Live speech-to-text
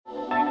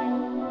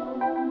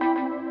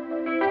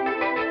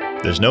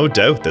There's no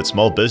doubt that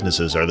small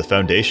businesses are the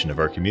foundation of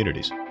our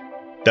communities.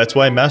 That's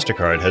why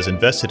MasterCard has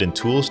invested in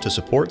tools to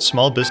support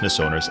small business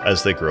owners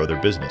as they grow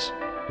their business.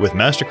 With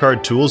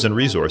MasterCard tools and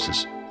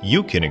resources,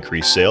 you can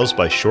increase sales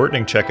by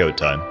shortening checkout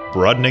time,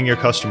 broadening your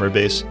customer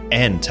base,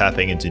 and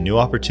tapping into new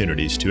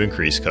opportunities to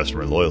increase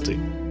customer loyalty.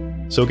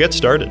 So get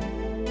started.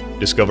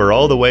 Discover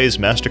all the ways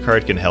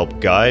MasterCard can help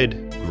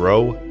guide,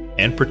 grow,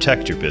 and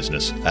protect your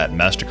business at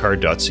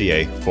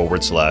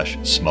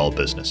mastercard.ca/small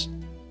business.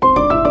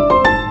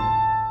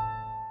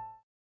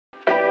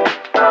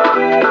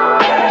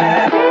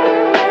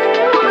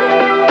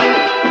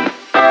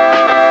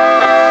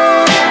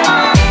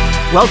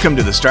 Welcome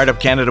to the Startup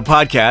Canada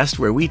podcast,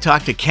 where we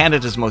talk to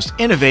Canada's most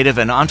innovative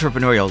and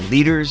entrepreneurial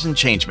leaders and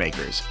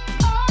changemakers.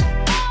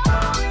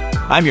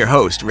 I'm your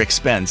host, Rick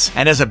Spence,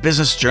 and as a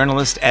business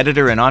journalist,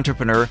 editor, and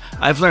entrepreneur,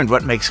 I've learned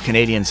what makes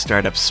Canadian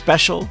startups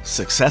special,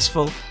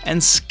 successful, and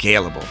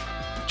scalable.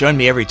 Join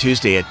me every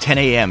Tuesday at 10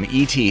 a.m.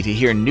 ET to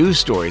hear news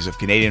stories of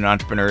Canadian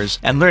entrepreneurs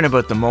and learn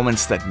about the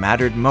moments that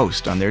mattered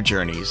most on their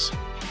journeys.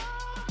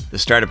 The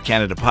Startup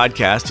Canada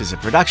podcast is a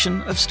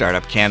production of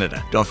Startup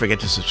Canada. Don't forget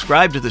to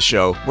subscribe to the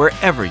show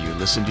wherever you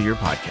listen to your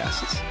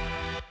podcasts.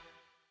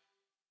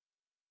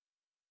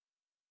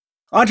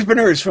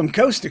 Entrepreneurs from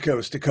coast to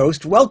coast to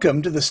coast,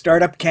 welcome to the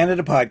Startup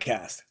Canada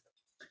podcast.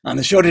 On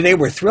the show today,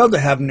 we're thrilled to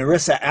have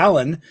Nerissa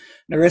Allen.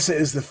 Nerissa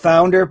is the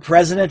founder,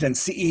 president, and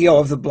CEO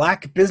of the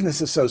Black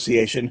Business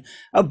Association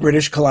of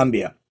British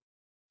Columbia.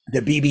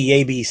 The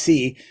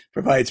BBABC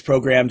provides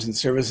programs and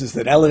services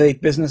that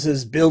elevate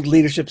businesses, build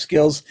leadership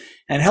skills,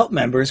 and help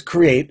members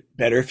create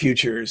better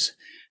futures.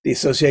 The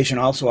association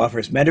also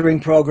offers mentoring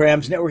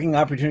programs, networking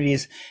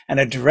opportunities, and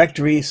a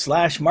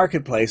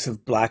directory/marketplace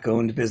of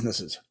Black-owned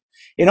businesses.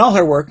 In all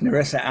her work,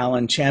 Nerissa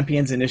Allen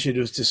champions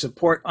initiatives to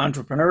support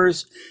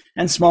entrepreneurs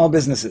and small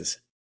businesses.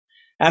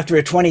 After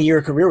a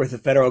 20-year career with the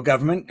federal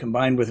government,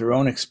 combined with her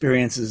own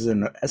experiences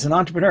as an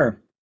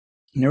entrepreneur,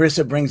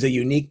 Nerissa brings a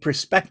unique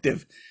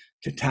perspective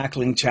to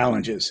tackling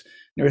challenges.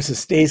 Nerissa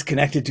stays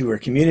connected to her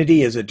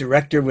community as a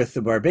director with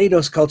the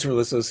Barbados Cultural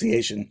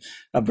Association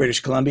of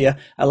British Columbia,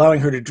 allowing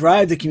her to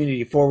drive the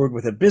community forward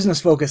with a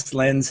business-focused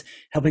lens,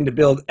 helping to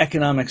build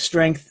economic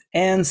strength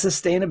and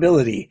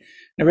sustainability.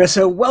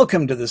 Nerissa,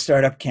 welcome to the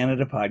Startup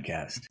Canada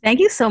podcast.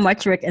 Thank you so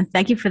much, Rick, and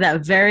thank you for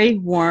that very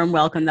warm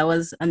welcome. That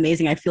was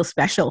amazing. I feel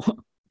special.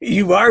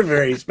 You are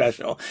very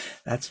special.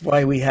 That's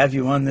why we have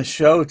you on the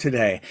show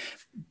today.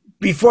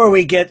 Before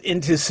we get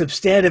into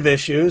substantive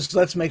issues,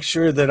 let's make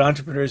sure that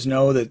entrepreneurs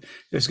know that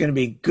there's going to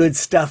be good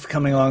stuff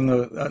coming along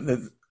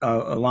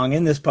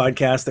in this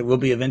podcast that will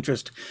be of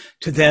interest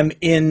to them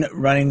in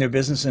running their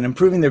business and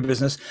improving their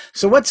business.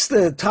 So what's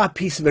the top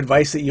piece of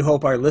advice that you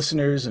hope our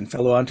listeners and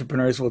fellow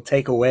entrepreneurs will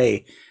take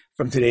away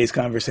from today's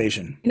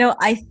conversation?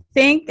 I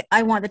think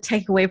I want the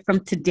takeaway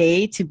from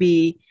today to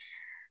be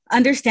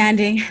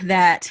understanding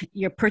that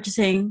your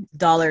purchasing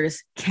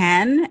dollars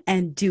can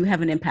and do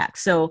have an impact.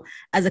 So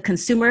as a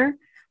consumer,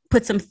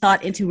 put some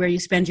thought into where you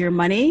spend your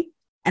money.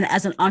 And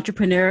as an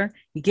entrepreneur,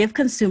 give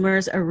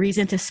consumers a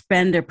reason to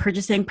spend their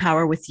purchasing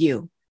power with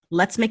you.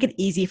 Let's make it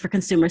easy for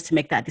consumers to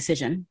make that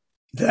decision.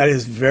 That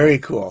is very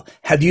cool.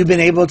 Have you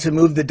been able to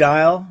move the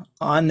dial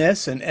on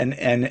this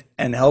and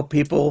help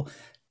people,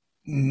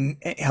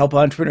 help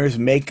entrepreneurs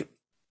make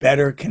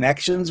better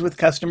connections with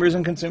customers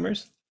and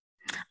consumers?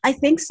 I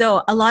think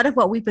so. A lot of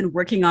what we've been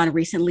working on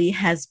recently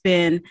has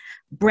been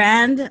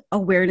brand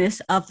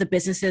awareness of the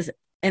businesses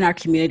in our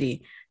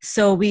community.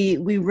 So we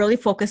really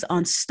focus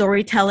on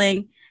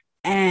storytelling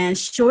and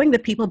showing the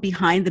people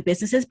behind the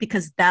businesses,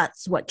 because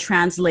that's what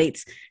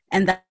translates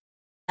and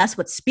that's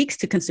what speaks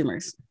to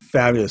consumers.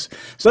 Fabulous.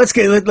 So let's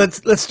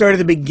start at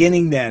the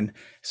beginning then.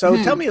 So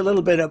tell me a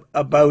little bit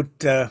about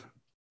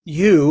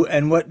you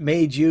and what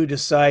made you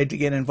decide to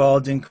get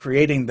involved in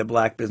creating the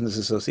Black Business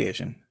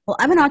Association. Well,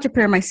 I'm an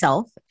entrepreneur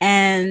myself.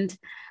 And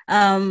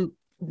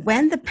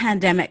when the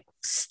pandemic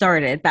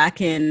started back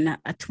in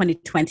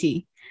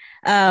 2020,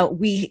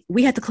 we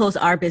had to close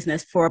our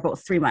business for about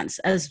 3 months,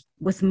 as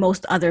with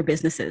most other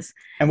businesses.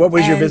 And what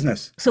was your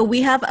business? So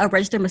we have a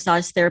registered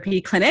massage therapy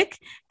clinic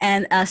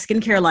and a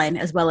skincare line,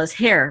 as well as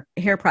hair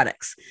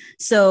products.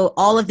 So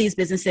all of these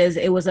businesses,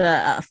 it was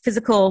a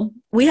physical,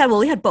 we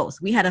had both.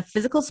 We had a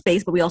physical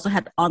space, but we also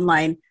had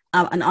an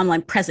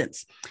online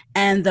presence.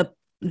 And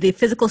the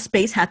physical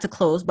space had to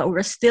close, but we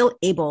were still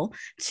able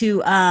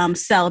to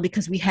sell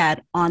because we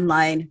had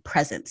online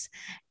presence.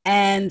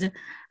 And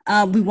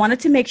we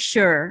wanted to make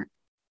sure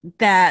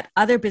that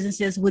other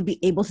businesses would be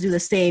able to do the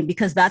same,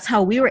 because that's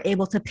how we were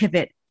able to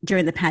pivot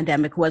during the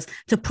pandemic, was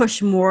to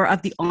push more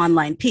of the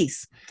online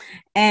piece.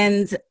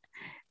 And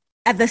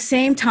at the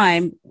same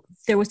time,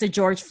 there was the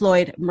George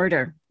Floyd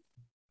murder.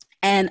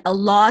 And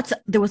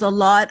there was a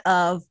lot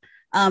of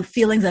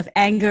feelings of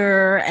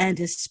anger and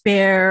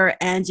despair,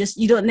 and just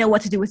you don't know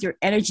what to do with your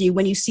energy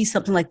when you see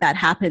something like that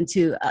happen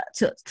to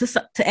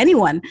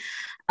anyone.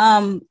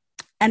 And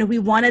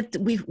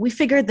we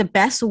figured the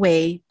best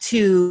way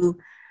to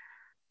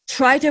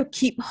try to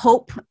keep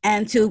hope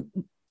and to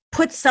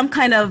put some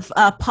kind of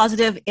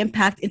positive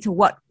impact into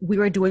what we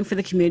were doing for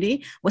the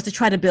community was to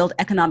try to build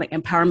economic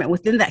empowerment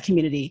within that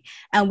community.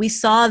 And we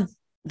saw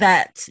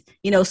that,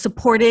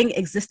 supporting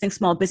existing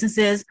small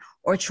businesses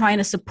or trying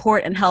to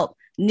support and help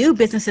new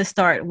businesses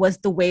start was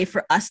the way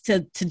for us to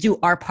do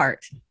our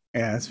part.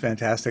 Yeah, that's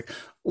fantastic.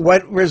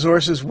 What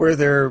resources were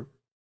there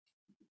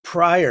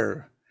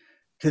prior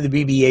to the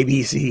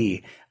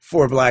BBABC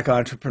for Black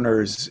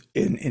entrepreneurs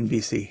in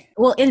BC?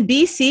 Well, in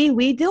BC,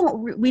 we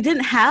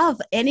didn't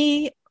have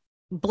any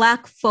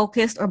Black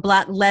focused or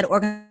Black led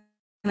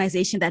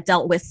organization that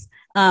dealt with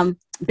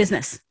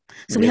business.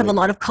 So really? We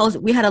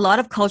had a lot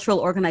of cultural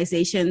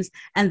organizations,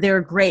 and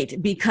they're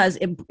great because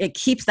it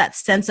keeps that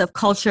sense of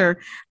culture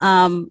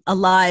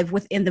alive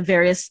within the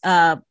various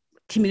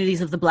communities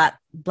of the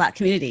Black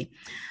community.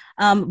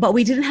 But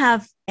we didn't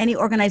have any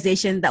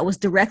organization that was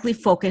directly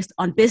focused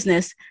on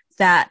business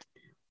that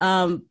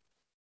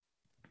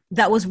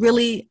was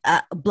really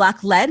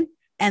Black led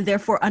and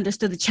therefore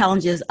understood the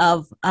challenges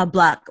of a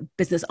Black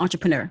business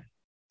entrepreneur.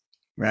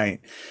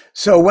 Right.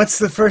 So what's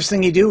the first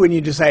thing you do when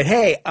you decide,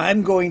 hey,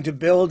 I'm going to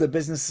build a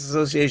business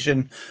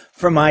association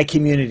for my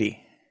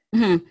community?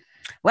 Mm-hmm.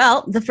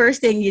 Well, the first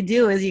thing you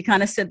do is you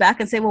kind of sit back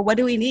and say, well, what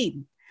do we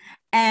need?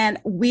 And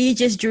we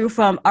just drew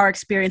from our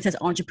experience as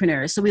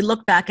entrepreneurs. So we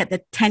look back at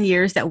the 10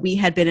 years that we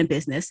had been in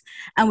business,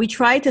 and we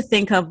tried to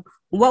think of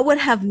what would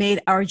have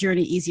made our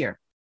journey easier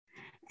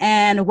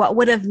and what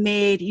would have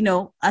made,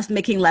 us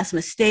making less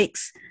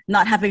mistakes,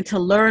 not having to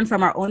learn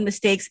from our own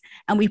mistakes.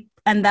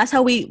 And that's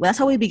how we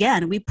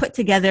began. We put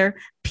together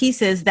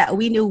pieces that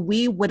we knew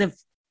we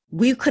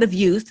could have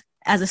used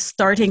as a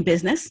starting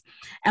business.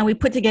 And we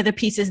put together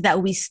pieces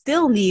that we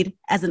still need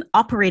as an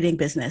operating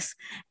business.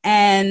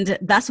 And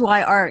that's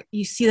why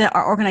you see that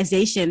our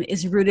organization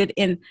is rooted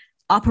in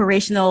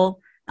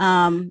operational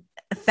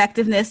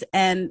effectiveness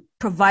and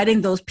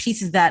providing those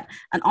pieces that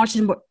an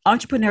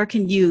entrepreneur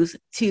can use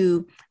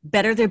to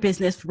better their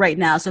business right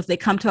now. So if they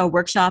come to a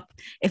workshop,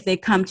 if they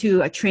come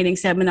to a training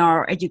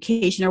seminar or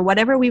education or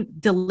whatever we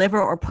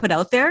deliver or put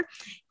out there,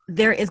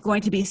 there is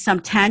going to be some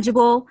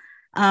tangible,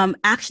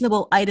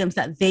 actionable items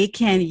that they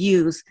can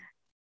use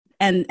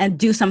and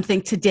do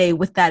something today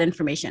with that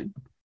information.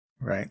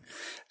 Right.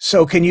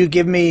 So can you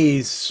give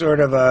me sort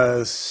of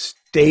a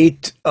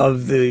state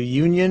of the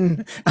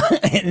union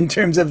in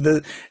terms of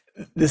the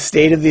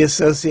state of the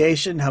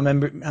association? How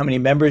many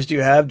members do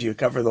you have? Do you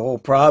cover the whole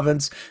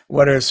province?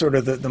 What are sort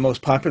of the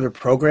most popular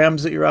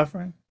programs that you're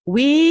offering?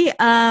 We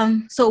are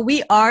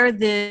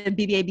the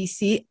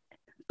BBABC,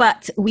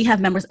 but we have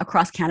members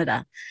across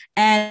Canada.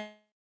 And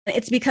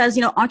it's because,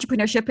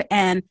 entrepreneurship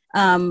and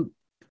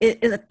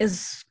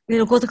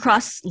it goes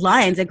across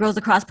lines. It goes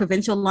across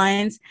provincial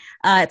lines.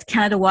 It's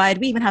Canada-wide.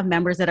 We even have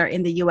members that are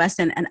in the U.S.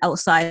 and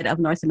outside of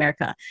North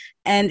America.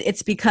 And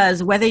it's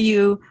because whether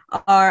you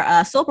are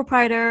a sole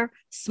proprietor,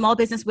 small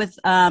business with,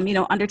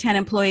 under 10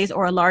 employees,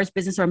 or a large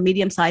business or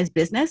medium-sized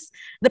business,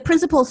 the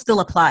principles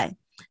still apply.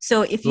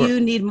 So if you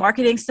need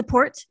marketing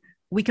support,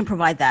 we can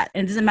provide that.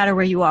 And it doesn't matter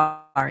where you are.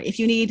 If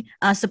you need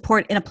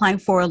support in applying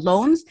for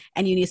loans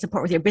and you need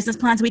support with your business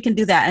plans, we can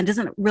do that. And it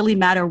doesn't really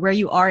matter where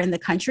you are in the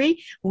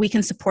country, we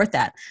can support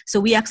that. So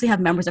we actually have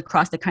members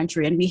across the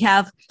country, and we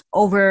have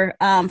over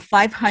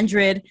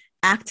 500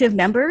 active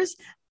members,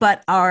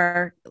 but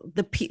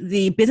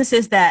the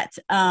businesses that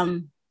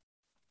are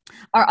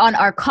on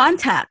our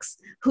contacts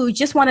who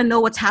just want to know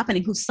what's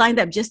happening, who signed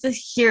up just to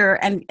hear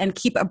and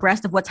keep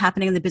abreast of what's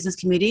happening in the business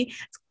community,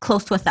 it's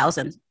close to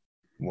 1,000.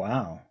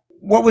 Wow.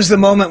 What was the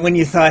moment when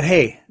you thought,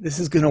 hey, this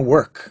is going to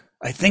work?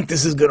 I think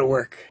this is going to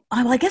work.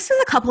 Well, I guess there's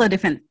a couple of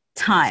different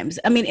times.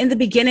 I mean, in the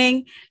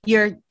beginning,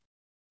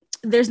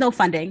 there's no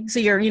funding. So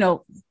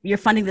you're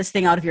funding this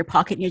thing out of your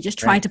pocket, and you're just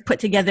trying to put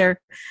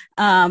together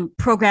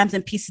programs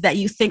and pieces that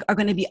you think are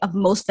going to be of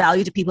most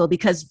value to people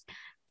because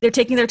they're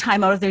taking their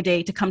time out of their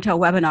day to come to a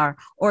webinar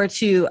or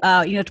to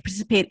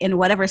participate in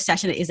whatever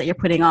session it is that you're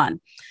putting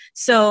on.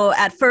 So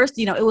at first,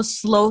 it was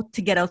slow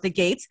to get out the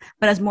gates,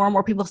 but as more and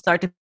more people start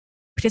to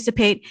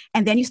participate,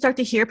 and then you start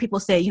to hear people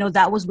say,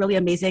 that was really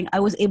amazing. I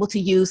was able to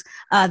use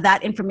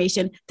that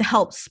information to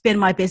help spin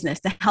my business,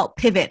 to help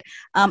pivot.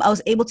 I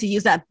was able to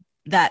use that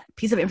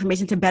piece of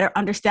information to better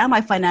understand my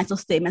financial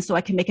statements so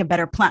I can make a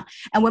better plan.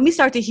 And when we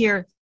start to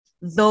hear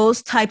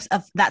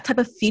that type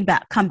of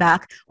feedback come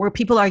back, where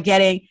people are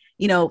getting,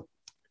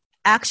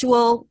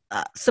 actual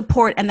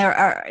support and there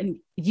are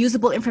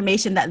usable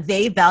information that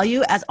they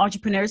value as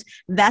entrepreneurs,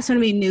 that's when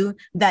we knew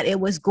that it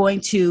was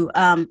going to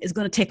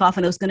take off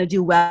and it was going to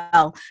do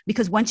well.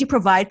 Because once you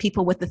provide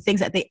people with the things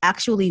that they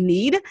actually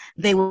need,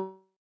 they will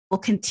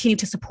continue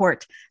to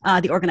support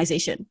the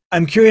organization.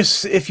 I'm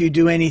curious if you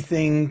do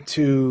anything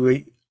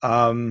to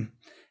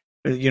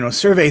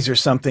surveys or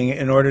something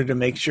in order to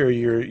make sure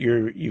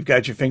you've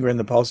got your finger in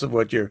the pulse of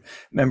what your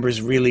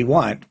members really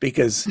want,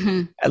 because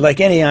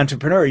like any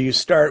entrepreneur, you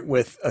start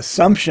with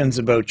assumptions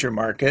about your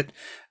market,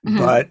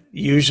 but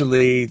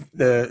usually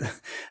the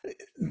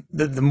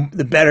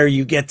better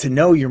you get to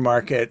know your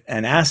market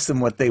and ask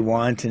them what they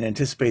want and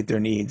anticipate their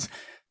needs,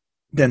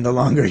 then the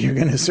longer you're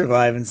going to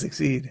survive and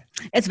succeed.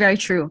 It's very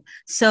true.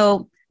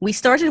 So we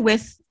started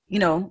with,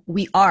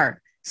 we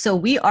are. So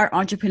we are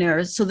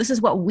entrepreneurs. So this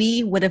is what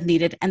we would have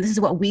needed. And this is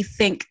what we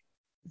think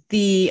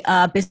the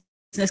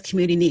business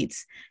community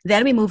needs.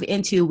 Then we move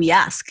into we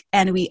ask,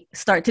 and we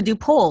start to do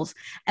polls,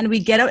 and we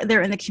get out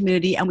there in the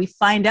community and we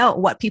find out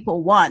what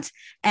people want,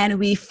 and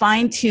we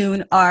fine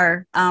tune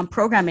our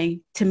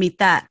programming to meet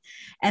that.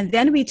 And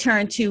then we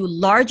turn to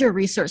larger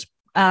research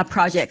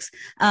projects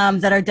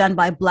that are done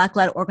by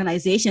Black-led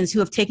organizations who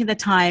have taken the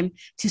time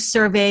to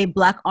survey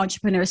Black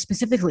entrepreneurs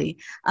specifically.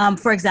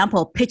 For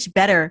example, Pitch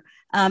Better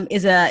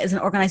is an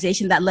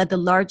organization that led the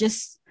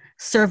largest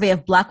survey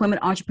of Black women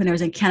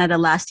entrepreneurs in Canada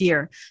last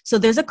year. So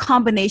there's a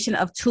combination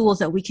of tools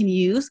that we can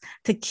use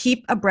to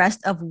keep abreast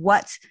of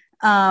what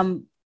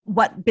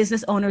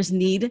business owners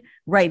need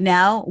right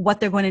now, what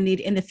they're going to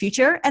need in the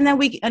future. And then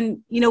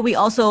we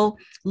also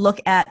look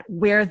at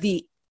where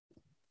the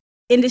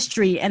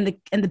industry and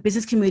the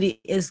business community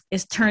is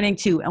turning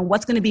to, and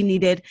what's going to be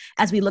needed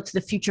as we look to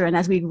the future. And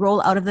as we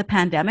roll out of the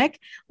pandemic,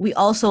 we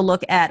also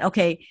look at,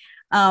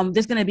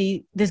 there's going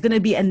to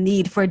be a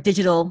need for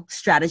digital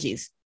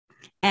strategies.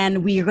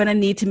 And we are going to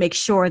need to make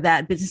sure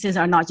that businesses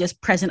are not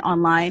just present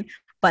online,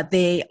 but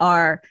they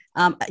are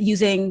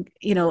using,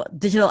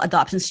 digital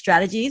adoption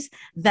strategies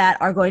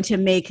that are going to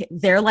make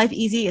their life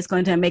easy. It's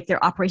going to make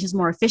their operations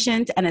more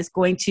efficient, and it's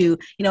going to,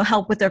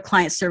 help with their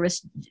client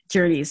service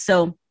journeys.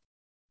 So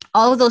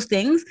all of those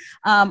things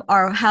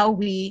are how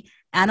we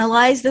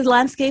analyze the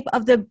landscape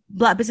of the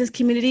Black business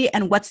community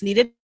and what's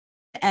needed.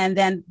 And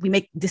then we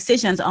make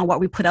decisions on what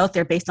we put out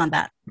there based on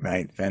that.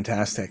 Right.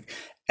 Fantastic.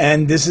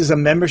 And this is a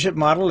membership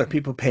model. Are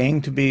people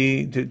paying to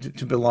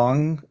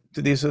belong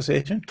to the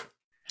association?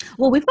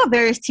 Well, we've got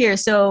various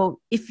tiers. So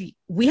if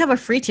we have a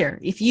free tier,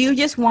 if you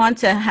just want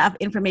to have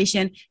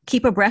information,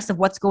 keep abreast of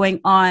what's going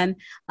on,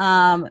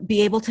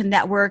 be able to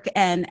network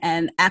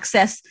and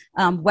access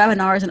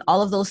webinars and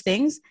all of those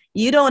things,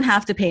 you don't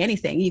have to pay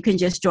anything. You can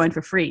just join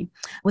for free.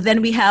 Well,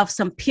 then we have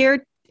some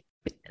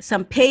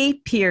pay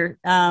peer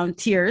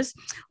tiers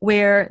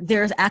where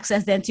there's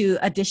access then to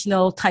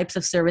additional types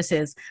of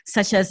services,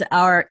 such as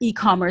our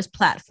e-commerce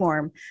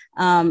platform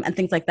and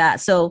things like that.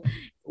 So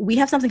we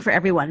have something for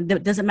everyone.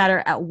 It doesn't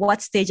matter at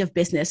what stage of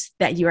business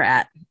that you're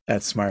at.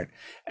 That's smart.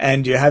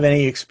 And do you have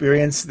any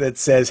experience that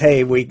says,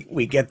 hey,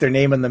 we get their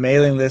name on the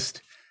mailing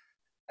list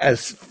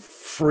as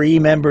free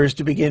members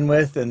to begin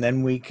with, and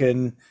then we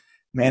can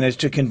manage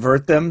to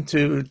convert them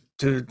to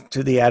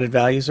the added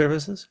value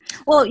services?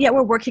 Well, yeah,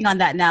 we're working on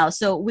that now.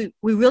 So we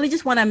really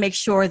just want to make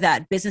sure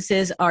that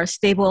businesses are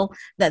stable,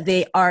 that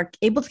they are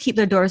able to keep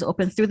their doors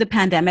open through the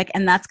pandemic.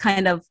 And that's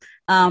kind of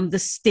the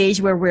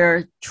stage where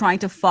we're trying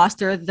to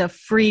foster the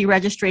free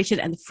registration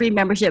and the free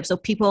membership, so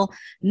people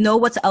know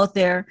what's out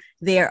there,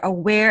 they're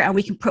aware, and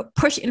we can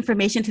push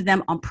information to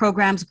them on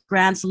programs,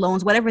 grants,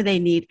 loans, whatever they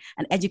need,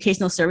 and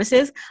educational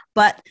services.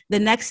 But the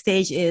next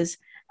stage is,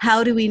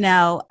 how do we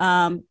now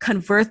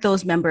convert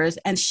those members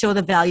and show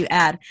the value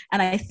add? And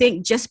I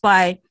think just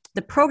by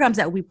the programs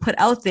that we put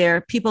out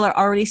there, people are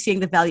already seeing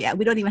the value add.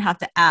 We don't even have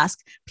to ask.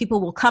 People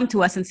will come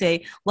to us and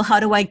say, well, how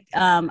do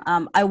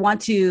I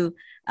want to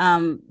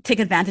take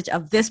advantage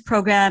of this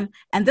program?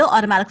 And they'll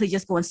automatically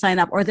just go and sign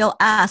up, or they'll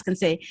ask and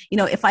say,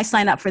 if I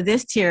sign up for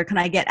this tier, can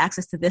I get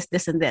access to this,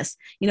 this, and this?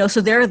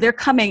 So they're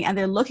coming and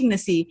they're looking to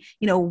see,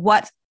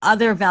 what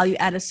other value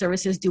added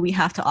services do we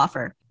have to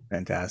offer?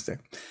 Fantastic.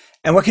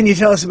 And what can you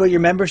tell us about your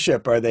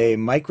membership? Are they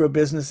micro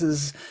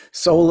businesses,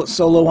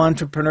 solo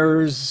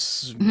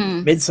entrepreneurs,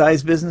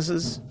 mid-sized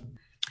businesses?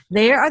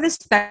 They are the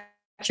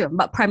spectrum,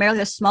 but primarily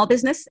they're small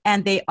business,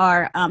 and they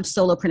are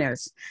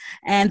solopreneurs.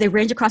 And they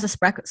range across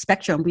the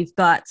spectrum. We've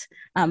got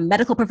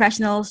medical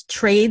professionals,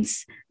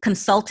 trades,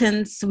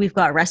 consultants. We've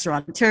got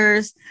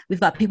restaurateurs. We've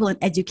got people in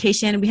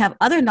education. We have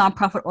other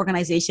nonprofit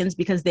organizations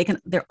because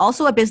they're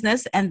also a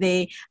business, and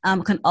they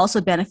can also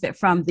benefit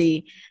from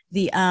the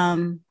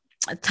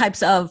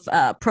types of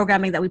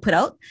programming that we put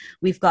out.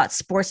 We've got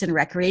sports and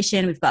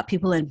recreation. We've got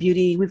people in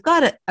beauty. We've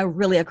got a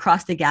really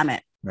across the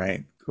gamut.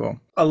 Right. Cool.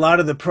 A lot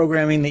of the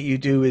programming that you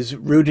do is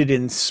rooted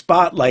in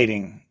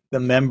spotlighting the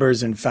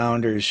members and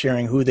founders,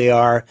 sharing who they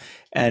are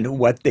and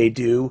what they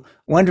do.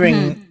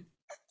 Wondering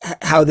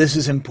how this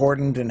is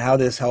important and how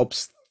this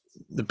helps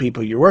the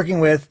people you're working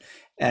with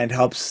and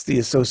helps the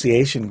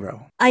association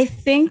grow. I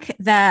think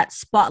that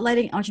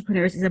spotlighting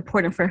entrepreneurs is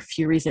important for a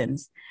few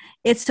reasons.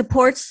 It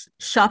supports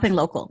shopping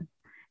local,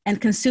 and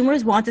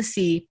consumers want to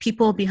see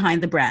people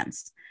behind the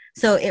brands.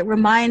 So it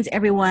reminds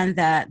everyone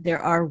that there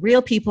are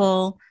real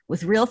people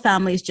with real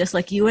families, just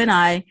like you and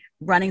I,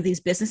 running these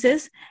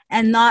businesses,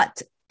 and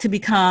not to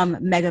become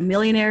mega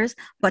millionaires,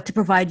 but to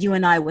provide you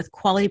and I with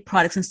quality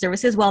products and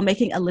services while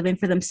making a living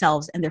for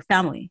themselves and their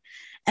family.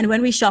 And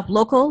when we shop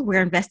local,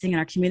 we're investing in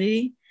our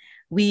community.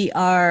 We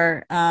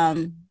are,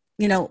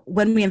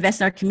 when we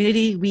invest in our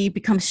community, we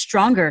become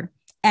stronger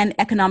and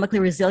economically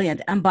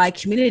resilient. And by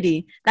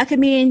community, that could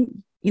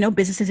mean,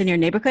 businesses in your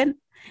neighborhood.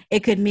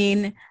 It could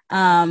mean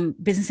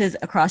businesses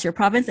across your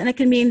province, and it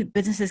can mean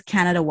businesses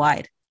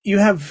Canada-wide. You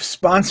have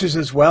sponsors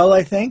as well,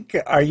 I think.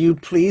 Are you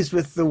pleased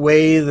with the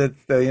way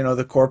that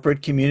the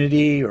corporate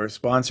community or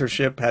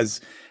sponsorship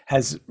has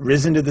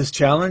risen to this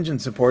challenge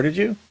and supported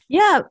you?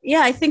 Yeah,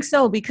 I think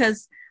so,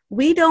 because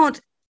we don't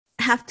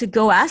have to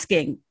go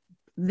asking.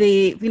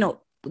 The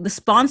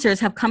sponsors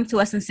have come to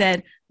us and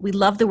said, we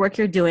love the work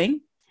you're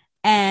doing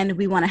and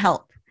we want to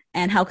help.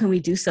 And how can we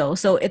do so?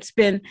 So it's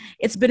been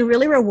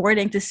really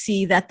rewarding to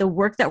see that the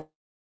work that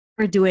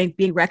we're doing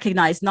being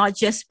recognized, not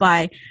just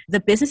by the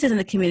businesses in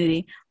the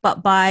community,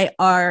 but by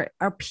our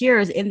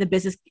peers in the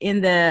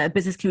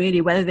business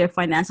community, whether they're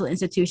financial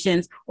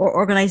institutions or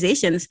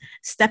organizations,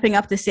 stepping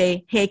up to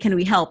say, hey, can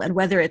we help? And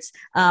whether it's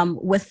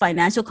with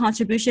financial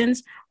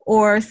contributions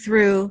or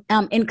through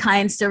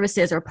in-kind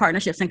services or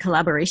partnerships and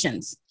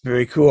collaborations.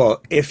 Very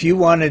cool. If you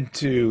wanted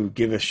to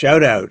give a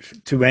shout out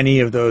to any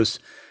of those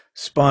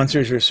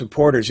sponsors or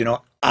supporters,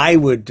 I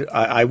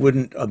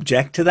wouldn't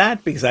object to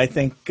that, because I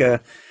think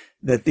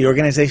that the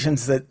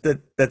organizations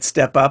that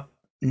step up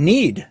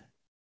need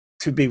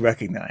to be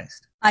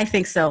recognized. I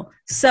think so.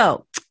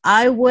 So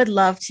I would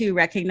love to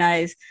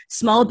recognize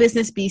Small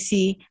Business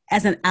BC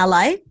as an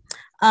ally.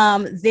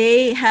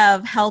 They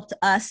have helped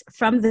us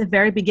from the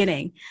very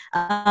beginning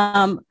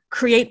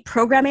create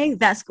programming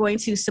that's going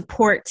to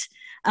support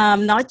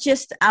not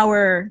just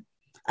our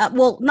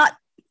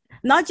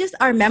not just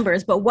our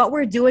members, but what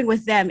we're doing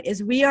with them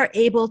is we are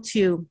able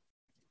to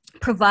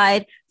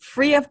provide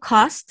free of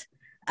cost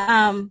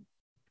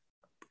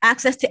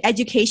access to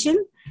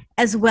education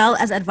as well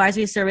as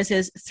advisory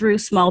services through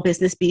Small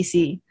Business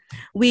BC.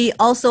 We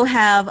also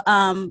have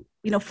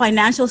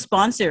financial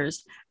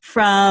sponsors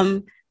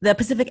from the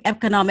Pacific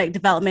Economic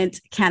Development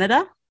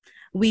Canada.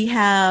 We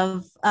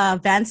have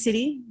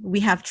Vancity. We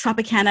have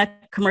Tropicana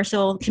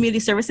Commercial Community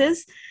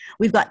Services.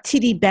 We've got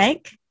TD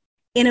Bank,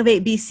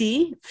 Innovate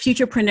BC,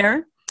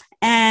 Futurepreneur,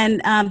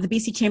 and the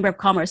BC Chamber of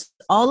Commerce.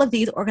 All of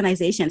these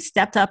organizations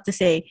stepped up to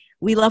say,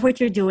 we love what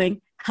you're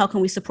doing. How can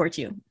we support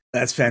you?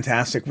 That's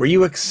fantastic. Were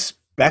you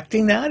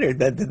expecting that, or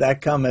did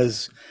that come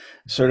as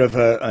sort of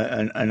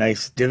a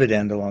nice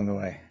dividend along the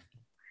way?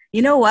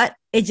 You know what?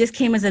 It just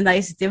came as a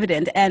nice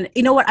dividend. And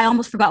you know what? I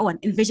almost forgot one.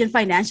 Envision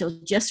Financial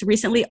just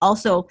recently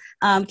also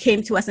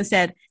came to us and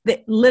said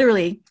that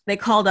literally they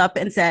called up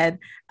and said,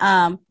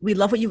 we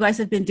love what you guys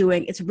have been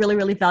doing. It's really,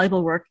 really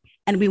valuable work.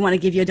 And we want to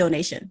give you a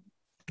donation.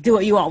 Do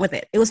what you want with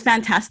it. It was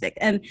fantastic.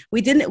 And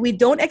we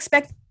don't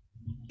expect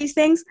these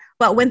things,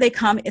 but when they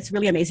come, it's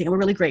really amazing. And we're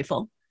really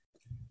grateful.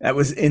 That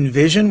was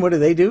Envision. What do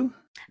they do?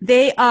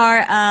 They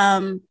are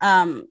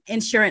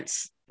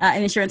insurance,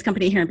 an insurance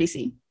company here in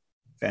BC.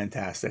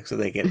 Fantastic. So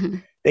they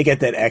get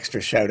that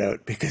extra shout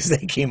out because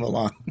they came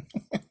along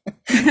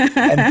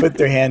and put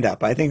their hand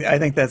up. I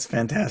think that's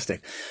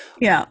fantastic.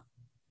 Yeah.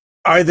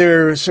 Are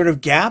there sort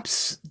of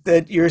gaps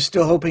that you're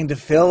still hoping to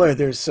fill? Are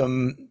there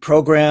some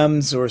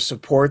programs or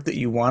support that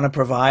you want to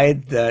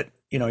provide that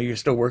you're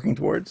still working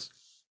towards?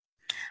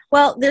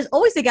 Well, there's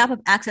always a gap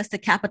of access to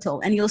capital,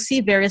 and you'll see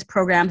various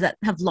programs that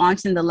have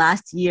launched in the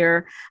last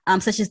year,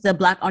 such as the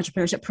Black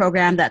Entrepreneurship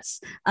Program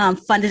that's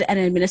funded and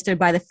administered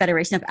by the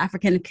Federation of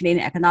African and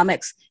Canadian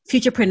Economics.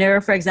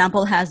 Futurepreneur, for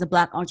example, has the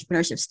Black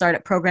Entrepreneurship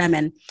Startup Program,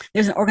 and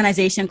there's an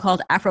organization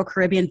called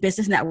Afro-Caribbean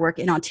Business Network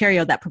in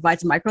Ontario that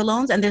provides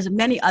microloans, and there's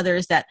many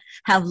others that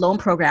have loan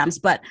programs.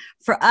 But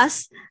for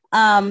us,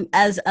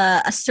 as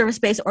a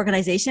service-based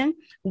organization,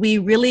 we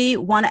really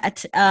want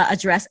to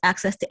address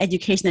access to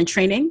education and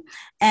training.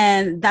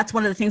 And that's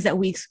one of the things that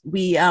we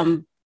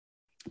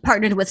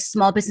partnered with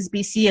Small Business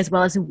BC as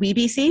well as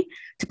WeBC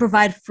to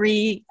provide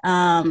free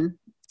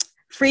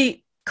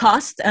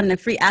cost and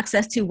free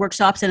access to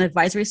workshops and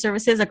advisory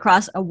services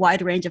across a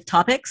wide range of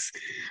topics.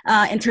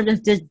 In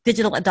terms of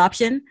digital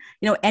adoption,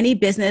 any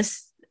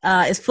business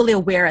is fully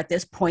aware at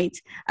this point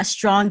a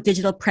strong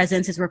digital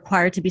presence is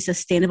required to be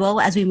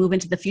sustainable as we move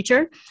into the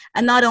future.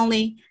 And not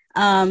only,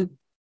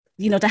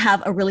 to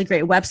have a really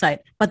great website,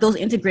 but those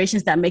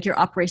integrations that make your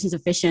operations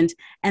efficient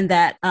and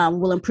that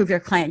will improve your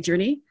client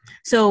journey.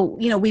 So,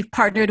 we've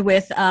partnered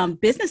with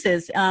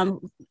businesses and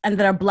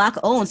that are Black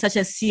owned, such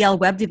as CL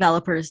Web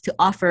Developers, to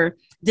offer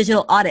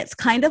digital audits,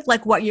 kind of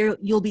like what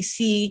you'll be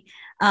see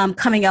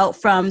coming out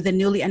from the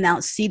newly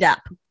announced CDAP.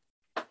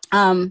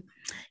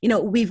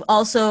 We've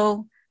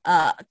also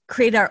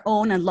created our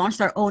own and launched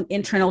our own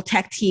internal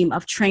tech team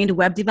of trained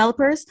web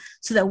developers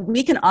so that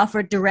we can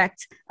offer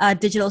direct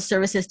digital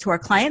services to our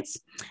clients.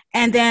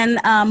 And then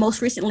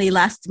most recently,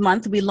 last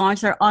month, we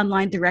launched our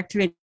online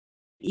directory and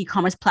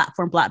e-commerce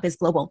platform, BlackBiz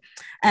Global.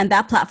 And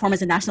that platform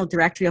is a national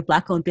directory of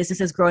Black-owned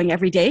businesses growing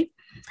every day.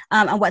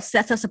 And what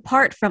sets us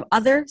apart from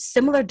other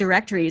similar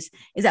directories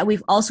is that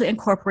we've also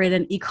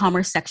incorporated an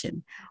e-commerce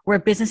section where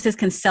businesses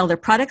can sell their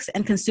products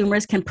and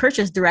consumers can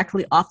purchase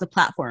directly off the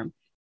platform.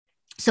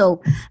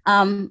 So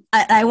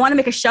I want to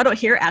make a shout out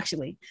here,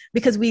 actually,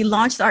 because we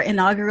launched our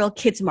inaugural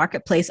Kids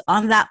Marketplace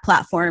on that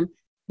platform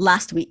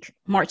last week,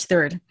 March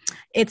 3rd.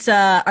 It's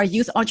our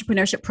youth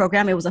entrepreneurship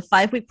program. It was a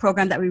 5-week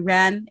program that we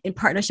ran in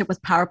partnership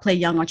with Power Play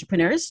Young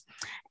Entrepreneurs.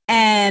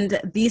 And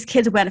these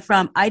kids went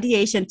from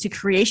ideation to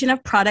creation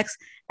of products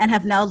and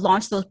have now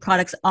launched those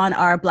products on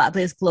our Black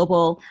Biz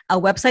Global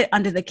website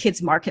under the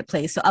Kids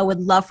Marketplace. So I would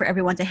love for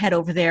everyone to head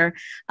over there,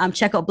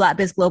 check out Black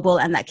Biz Global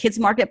and that Kids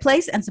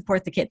Marketplace and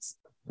support the kids.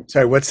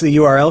 Sorry, what's the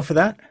URL for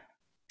that?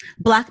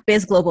 Black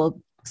Biz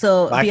Global.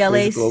 So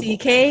BlackBizGlobal.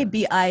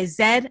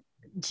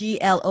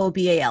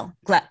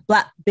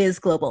 Black Biz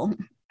Global.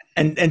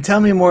 And tell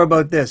me more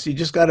about this. You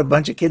just got a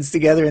bunch of kids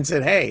together and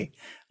said, "Hey,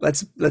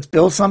 let's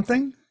build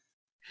something."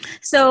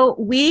 So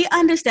we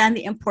understand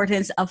the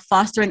importance of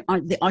fostering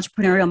the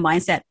entrepreneurial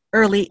mindset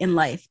early in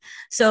life.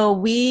 So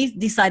we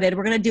decided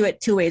we're going to do it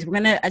two ways. We're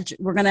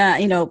going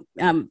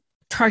to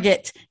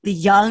target the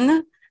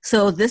young.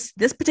 So this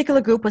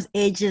particular group was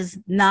ages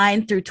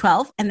 9 through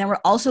 12, and then we're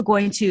also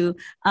going to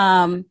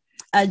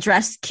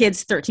address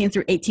kids 13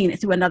 through 18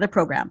 through another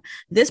program.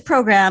 This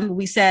program,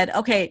 we said,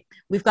 okay,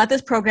 we've got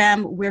this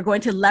program. We're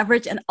going to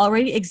leverage an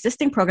already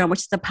existing program, which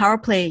is the Power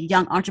Play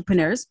Young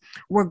Entrepreneurs.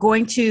 We're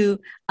going to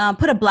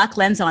put a Black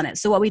lens on it.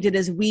 So what we did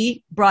is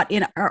we brought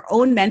in our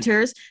own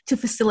mentors to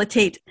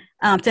facilitate,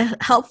 to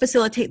help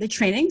facilitate the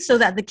training so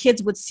that the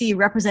kids would see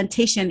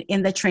representation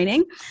in the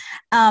training.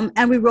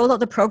 And we rolled out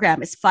the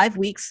program. It's 5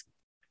 weeks.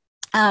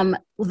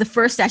 The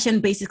first session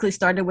basically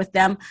started with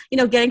them,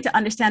 getting to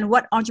understand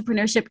what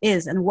entrepreneurship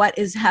is and what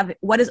is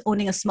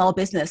owning a small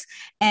business,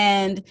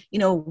 and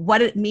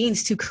what it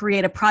means to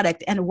create a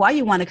product and why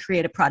you want to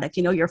create a product.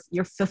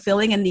 You're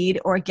fulfilling a need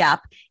or a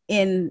gap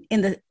in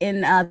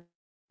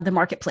the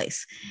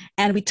marketplace.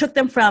 And we took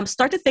them from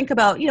start to think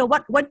about,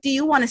 what do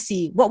you want to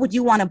see? What would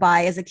you want to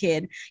buy as a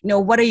kid?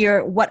 What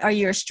are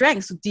your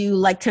strengths? Do you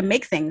like to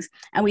make things?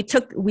 And we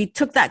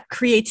took that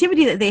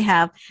creativity that they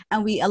have,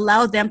 and we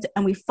allowed them to,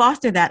 and we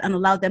fostered that and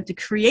allowed them to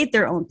create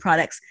their own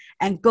products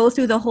and go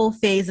through the whole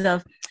phase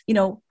of,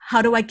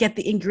 how do I get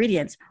the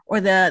ingredients or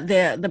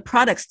the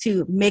products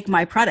to make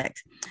my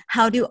product?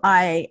 How do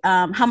I,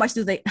 how much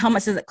does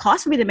it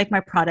cost for me to make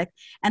my product?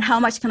 And how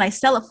much can I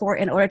sell it for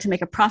in order to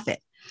make a profit?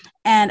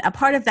 And a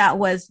part of that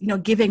was,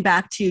 giving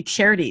back to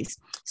charities.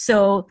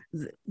 So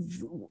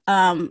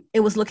it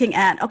was looking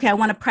at, okay, I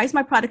want to price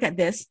my product at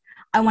this.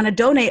 I want to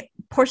donate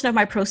a portion of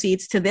my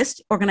proceeds to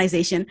this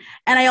organization.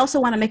 And I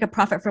also want to make a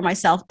profit for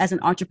myself as an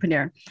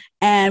entrepreneur.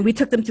 And we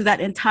took them through that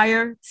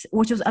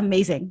which was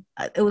amazing.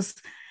 It was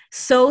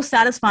so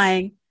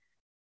satisfying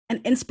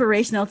and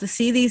inspirational to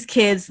see these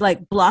kids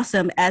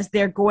blossom as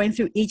they're going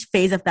through each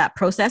phase of that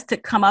process to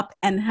come up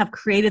and have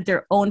created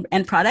their own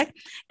end product.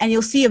 And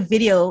you'll see a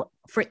video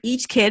for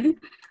each kid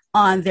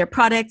on their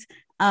product,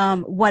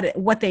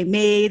 what they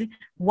made,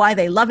 why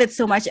they love it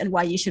so much, and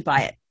why you should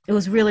buy it. It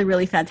was really,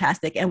 really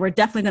fantastic. And we're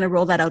definitely going to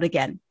roll that out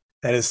again.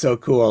 That is so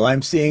cool.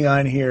 I'm seeing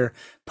on here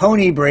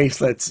pony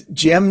bracelets,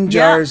 gem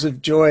jars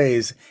of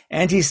joys,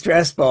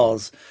 anti-stress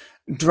balls,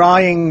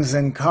 drawings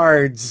and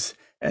cards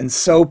and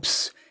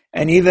soaps,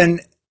 and even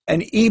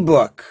an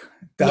ebook,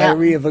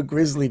 Diary of a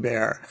Grizzly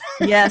Bear.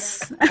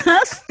 Yes.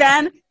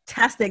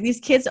 Fantastic. These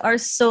kids are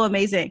so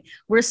amazing.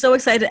 We're so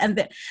excited.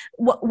 And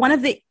one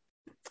of the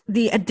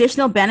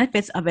additional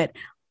benefits of it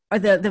are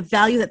the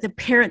value that the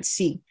parents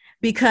see.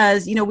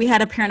 Because, we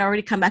had a parent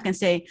already come back and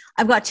say,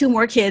 I've got 2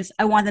 more kids.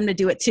 I want them to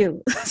do it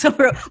too. So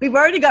we've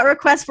already got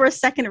requests for a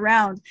second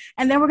round.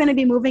 And then we're going to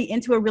be moving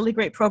into a really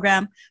great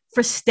program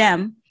for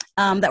STEM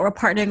that we're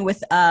partnering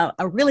with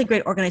a really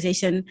great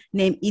organization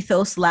named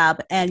Ethos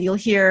Lab. And you'll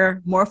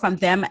hear more from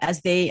them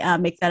as they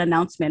make that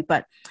announcement.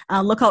 But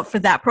look out for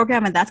that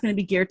program. And that's going to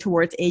be geared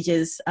towards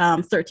ages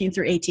 13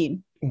 through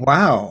 18.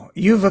 Wow.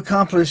 You've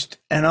accomplished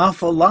an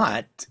awful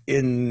lot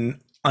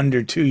in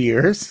under 2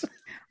 years.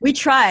 We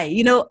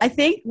try, I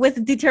think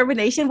with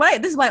determination,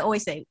 this is why I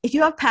always say, if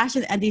you have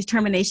passion and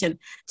determination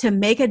to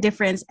make a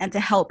difference and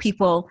to help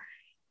people,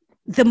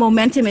 the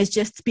momentum is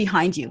just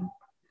behind you.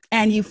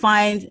 And you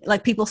find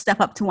people step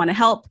up to want to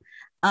help.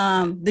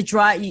 The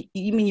drive,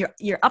 you mean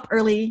you're up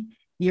early,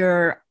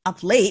 you're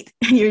up late,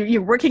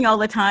 you're working all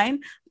the time,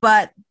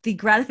 but the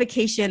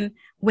gratification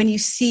when you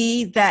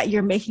see that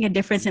you're making a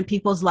difference in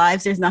people's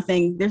lives, there's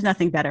nothing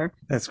better.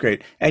 That's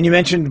great. And you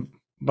mentioned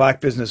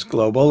Black Business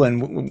Global,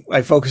 and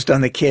I focused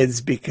on the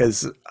kids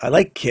because I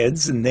like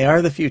kids and they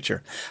are the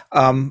future.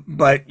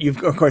 But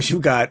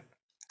you've got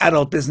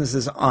adult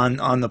businesses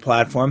on the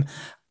platform.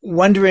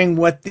 Wondering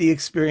what the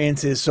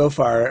experience is so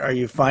far. Are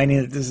you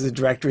finding that this is a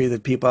directory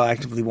that people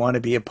actively want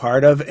to be a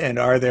part of? And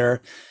are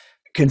there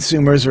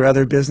consumers or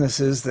other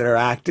businesses that are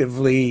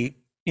actively,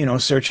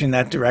 searching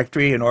that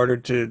directory in order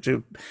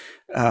to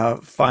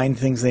find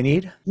things they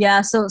need?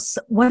 Yeah. So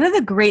one of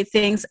the great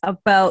things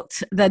about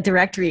the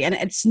directory, and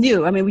it's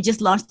new, we just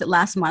launched it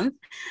last month.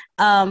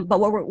 But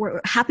what we're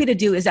happy to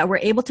do is that we're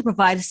able to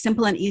provide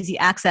simple and easy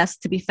access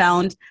to be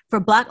found for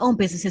Black-owned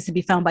businesses to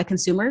be found by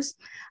consumers.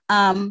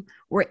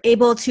 We're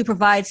able to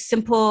provide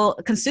simple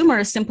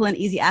and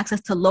easy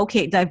access to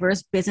locate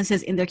diverse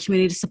businesses in their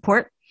community to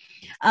support.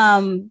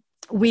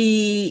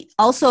 We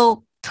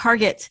also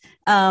target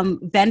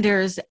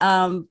vendors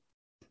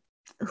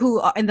who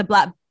are in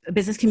the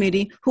business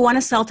community who want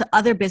to sell to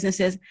other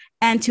businesses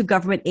and to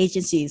government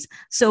agencies.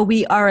 So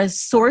we are a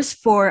source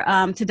for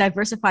to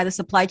diversify the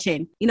supply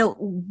chain.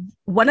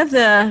 One of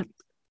the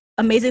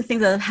amazing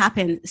things that have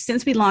happened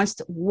since we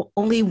launched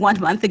only 1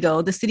 month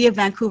ago, the City of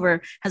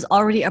Vancouver has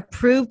already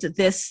approved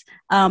this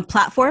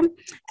platform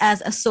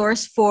as a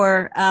source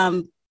for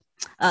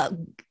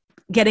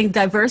getting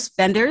diverse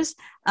vendors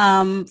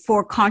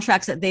for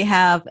contracts that they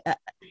have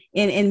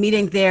in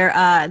meeting their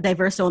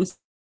diverse zone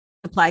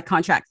supply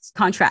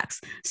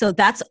contracts. So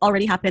that's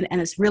already happened, and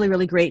it's really,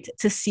 really great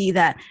to see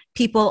that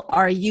people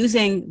are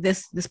using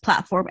this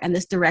platform and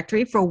this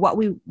directory for what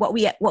we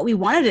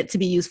wanted it to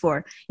be used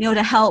for.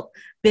 To help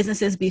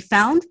businesses be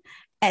found,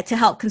 to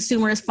help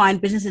consumers find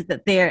businesses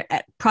that they're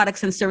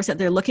products and services that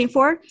they're looking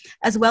for,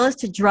 as well as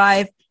to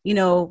drive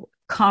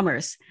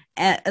commerce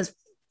as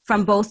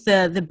from both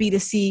the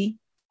B2C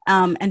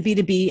and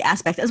B2B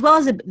aspect, as well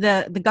as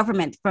the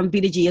government from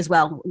B2G as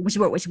well,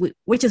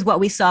 which is what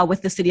we saw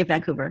with the City of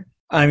Vancouver.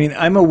 I mean,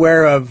 I'm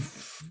aware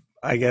of,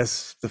 I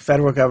guess, the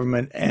federal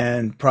government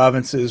and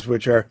provinces,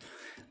 which are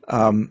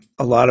a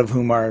lot of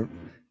whom are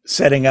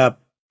setting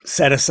up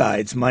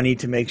set-asides, money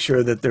to make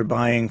sure that they're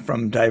buying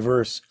from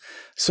diverse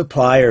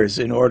suppliers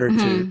in order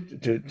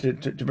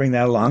to bring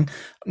that along.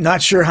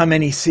 Not sure how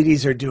many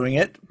cities are doing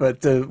it,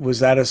 but was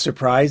that a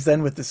surprise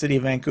then with the City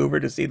of Vancouver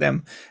to see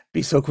them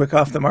be so quick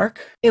off the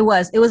mark? It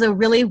was a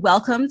really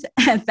welcomed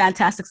and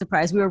fantastic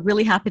surprise. We were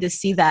really happy to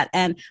see that.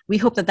 And we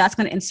hope that that's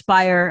going to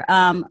inspire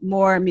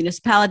more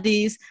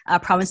municipalities,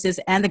 provinces,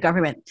 and the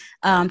government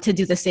to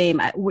do the same.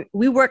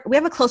 We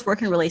have a close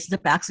working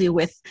relationship actually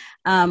with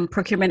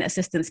Procurement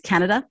Assistance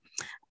Canada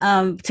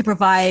to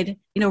provide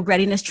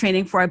readiness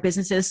training for our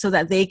businesses so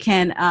that they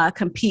can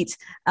compete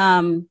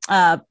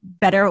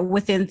better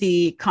within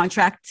the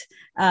contract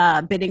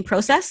bidding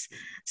process.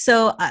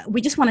 So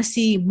we just want to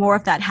see more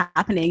of that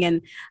happening.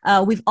 And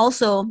we've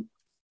also,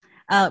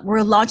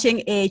 we're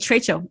launching a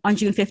trade show on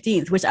June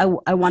 15th, which I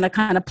want to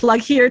kind of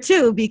plug here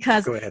too,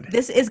 because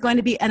this is going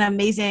to be an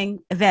amazing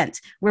event.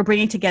 We're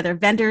bringing together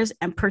vendors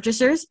and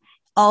purchasers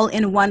all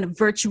in one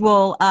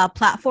virtual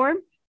platform,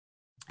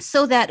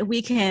 so that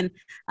we can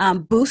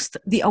boost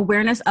the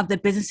awareness of the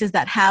businesses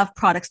that have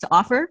products to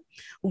offer.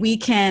 We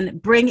can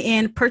bring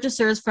in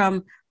purchasers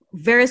from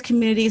various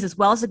communities as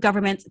well as the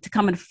government to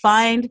come and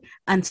find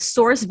and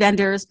source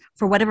vendors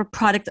for whatever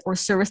product or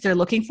service they're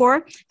looking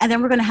for. And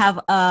then we're going to have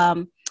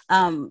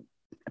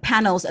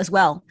panels as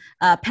well,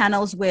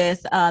 panels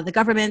with the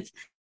government,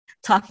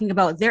 talking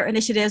about their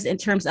initiatives in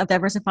terms of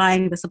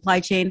diversifying the supply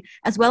chain,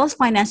 as well as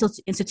financial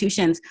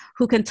institutions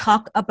who can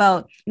talk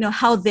about,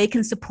 how they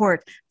can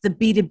support the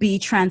B2B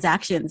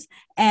transactions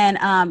and,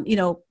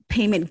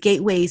 payment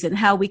gateways and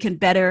how we can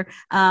better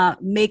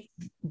make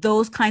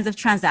those kinds of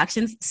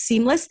transactions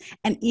seamless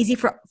and easy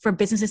for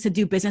businesses to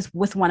do business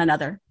with one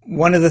another.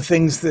 One of the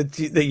things that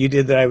you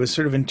did that I was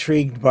sort of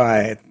intrigued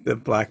by at the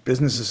Black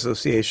Business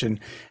Association,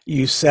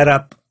 you set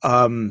up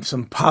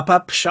some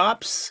pop-up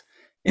shops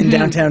in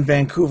downtown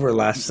Vancouver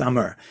last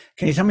summer.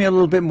 Can you tell me a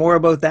little bit more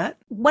about that?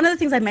 One of the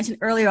things I mentioned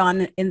earlier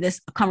on in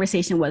this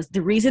conversation was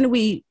the reason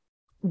we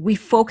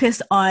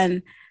focus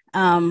on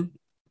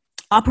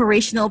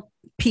operational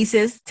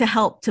pieces to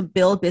help to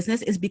build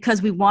business is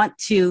because we want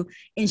to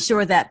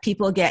ensure that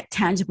people get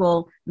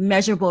tangible,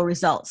 measurable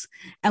results.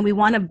 And we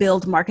want to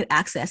build market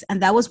access.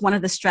 And that was one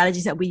of the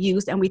strategies that we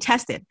used and we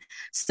tested.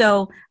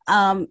 So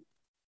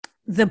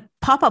the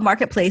pop-up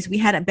marketplace we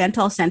had at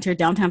Bentall Center,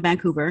 downtown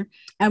Vancouver,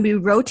 and we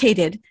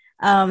rotated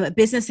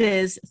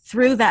businesses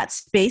through that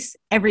space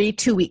every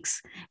 2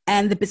 weeks.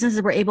 And the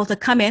businesses were able to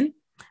come in,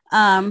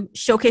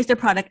 showcase their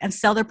product and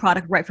sell their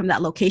product right from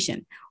that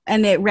location.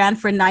 And it ran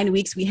for 9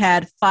 weeks. We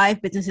had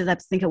 5 businesses, I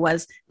think it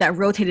was, that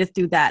rotated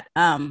through that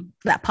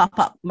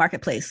pop-up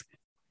marketplace,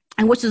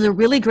 and which is a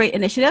really great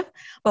initiative.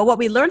 But what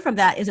we learned from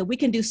that is that we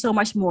can do so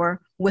much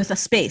more with a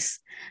space.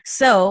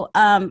 So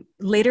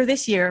later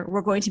this year,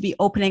 we're going to be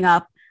opening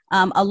up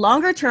a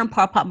longer-term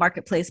pop-up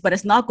marketplace, but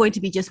it's not going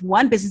to be just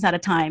one business at a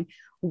time.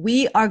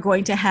 We are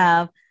going to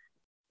have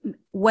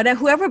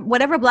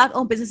whatever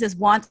Black-owned businesses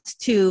want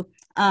to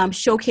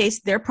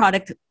showcase their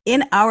product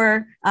in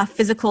our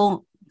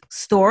physical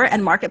store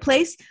and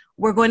marketplace.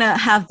 We're going to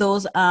have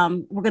those,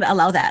 we're going to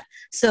allow that.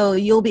 So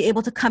you'll be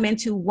able to come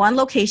into one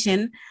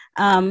location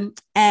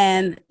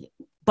and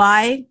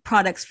buy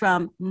products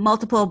from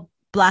multiple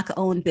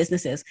Black-owned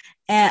businesses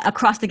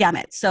across the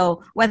gamut.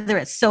 So whether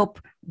it's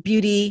soap,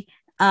 beauty,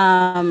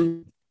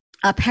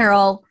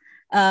 apparel,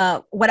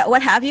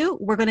 what have you,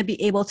 we're going to be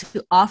able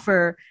to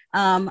offer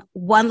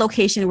one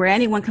location where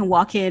anyone can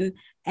walk in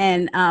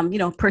and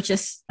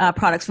purchase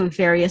products from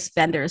various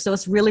vendors. So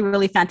it's really,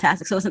 really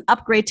fantastic. So it's an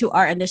upgrade to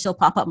our initial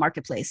pop-up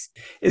marketplace.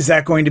 Is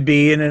that going to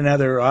be in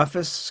another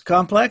office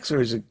complex, or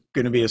is it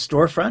going to be a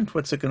storefront?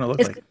 What's it going to look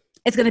like?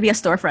 It's going to be a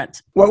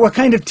storefront. What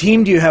kind of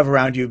team do you have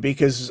around you?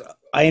 Because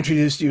I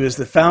introduced you as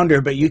the founder,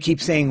 but you keep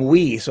saying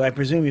we, so I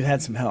presume you've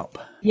had some help.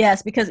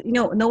 Yes, because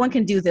no one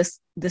can do this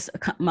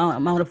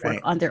amount of work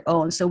on their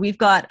own. So we've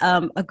got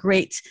a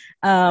great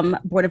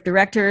board of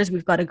directors.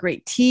 We've got a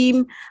great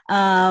team.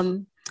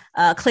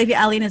 Clavia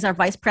Allen is our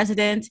vice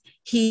president.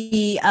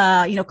 He,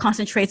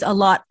 concentrates a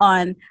lot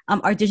on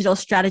our digital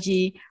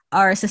strategy,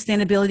 our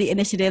sustainability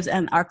initiatives,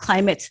 and our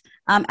climate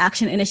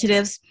action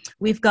initiatives.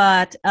 We've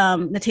got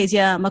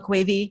Natasia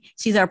Mukwege.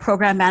 She's our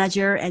program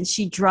manager, and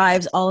she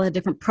drives all of the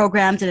different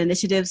programs and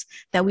initiatives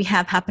that we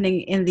have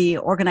happening in the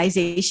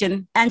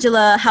organization.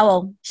 Angela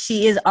Howell,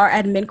 she is our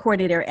admin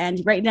coordinator,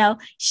 and right now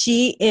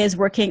she is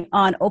working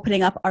on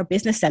opening up our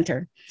business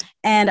center.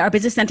 And our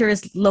business center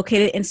is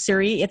located in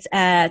Surrey. It's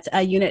at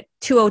Unit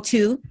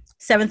 202.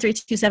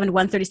 7327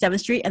 137th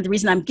Street. And the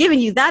reason I'm giving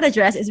you that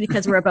address is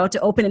because we're about to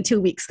open in 2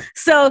 weeks.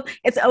 So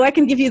I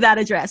can give you that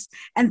address.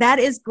 And that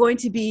is going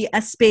to be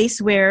a space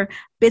where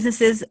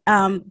businesses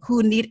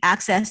who need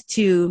access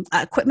to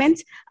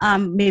equipment,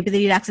 maybe they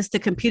need access to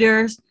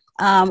computers,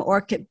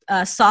 or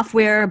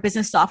software,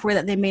 business software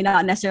that they may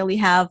not necessarily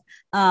have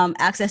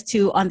access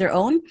to on their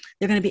own.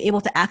 They're going to be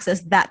able to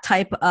access that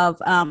type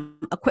of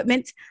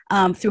equipment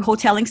through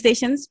hoteling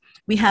stations.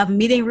 We have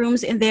meeting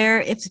rooms in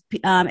there if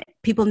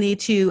people need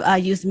to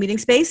use meeting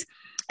space.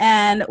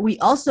 And we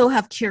also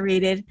have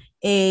curated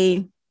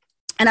an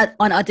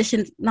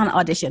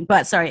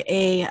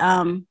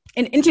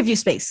interview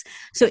space.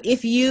 So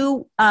if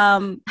you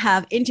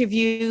have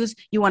interviews,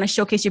 you want to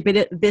showcase your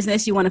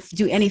business, you want to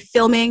do any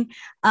filming,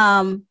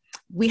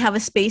 we have a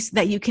space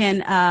that you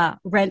can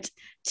rent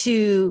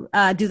to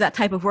do that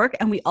type of work.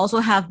 And we also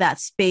have that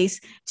space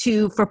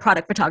for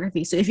product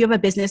photography. So if you have a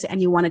business and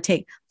you want to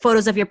take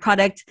photos of your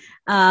product,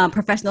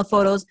 professional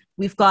photos,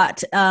 we've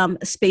got a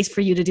space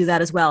for you to do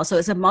that as well. So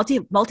it's a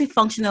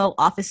multifunctional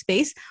office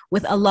space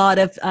with a lot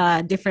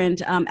of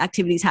different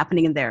activities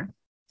happening in there.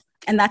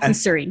 And that's in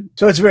Surrey.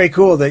 So it's very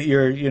cool that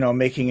you're,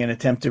 making an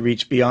attempt to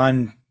reach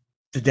beyond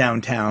the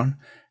downtown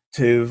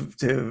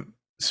to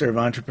serve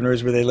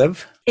entrepreneurs where they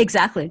live.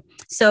 Exactly.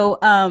 So,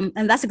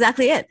 and that's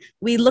exactly it.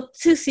 We look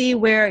to see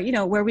where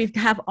we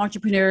have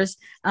entrepreneurs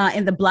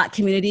in the Black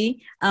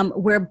community,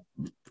 where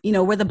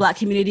the Black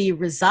community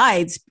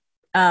resides.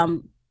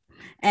 And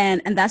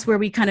that's where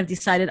we kind of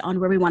decided on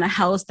where we want to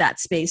house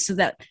that space so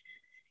that,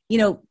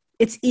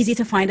 it's easy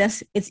to find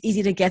us. It's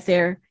easy to get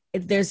there.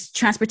 There's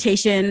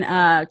transportation,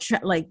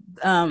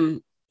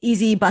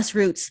 easy bus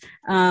routes,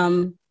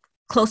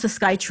 close to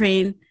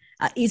SkyTrain,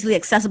 easily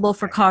accessible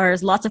for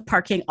cars, lots of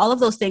parking. All of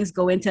those things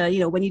go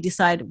into, when you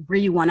decide where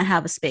you want to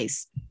have a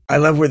space. I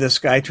love where the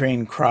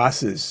SkyTrain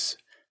crosses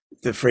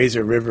the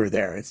Fraser River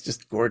there. It's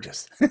just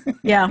gorgeous.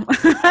 Yeah.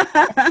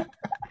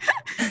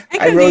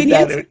 I rode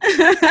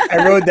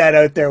that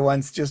out there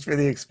once just for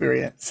the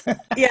experience.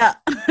 Yeah.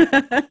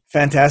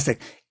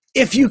 Fantastic.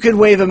 If you could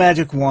wave a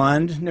magic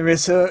wand,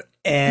 Nerissa,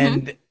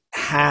 and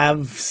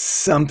have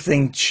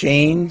something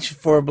change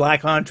for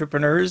Black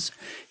entrepreneurs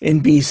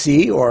in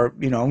BC or,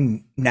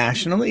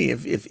 nationally,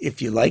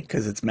 if you like,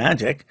 because it's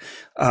magic,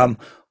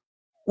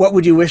 what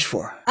would you wish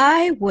for?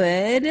 I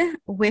would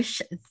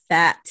wish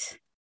that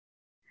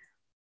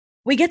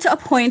we get to a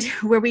point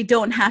where we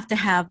don't have to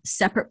have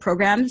separate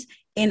programs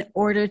in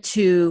order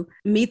to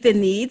meet the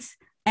needs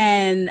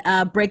and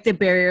break the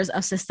barriers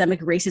of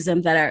systemic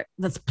racism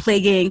that's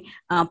plaguing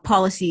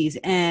policies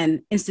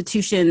and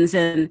institutions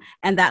and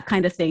that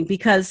kind of thing.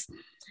 Because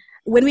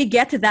when we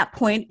get to that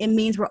point, it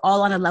means we're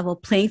all on a level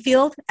playing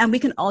field and we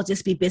can all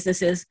just be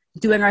businesses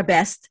doing our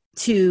best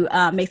to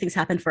make things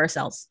happen for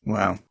ourselves.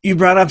 Wow. You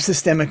brought up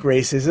systemic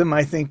racism.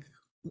 I think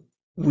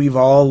we've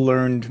all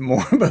learned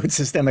more about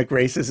systemic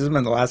racism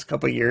in the last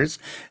couple of years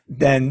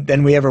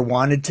than we ever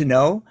wanted to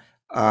know.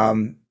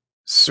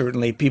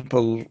 Certainly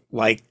people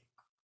like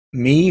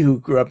me who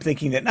grew up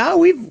thinking that now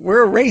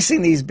we're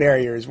erasing these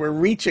barriers. We're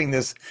reaching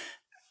this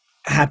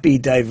happy,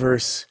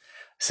 diverse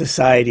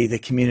society, the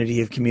community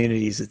of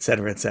communities, et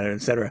cetera, et cetera,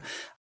 et cetera.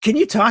 Can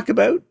you talk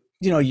about,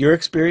 your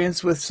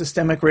experience with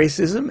systemic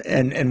racism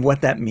and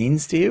what that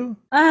means to you?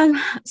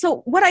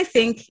 So what I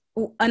think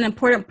an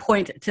important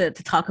point to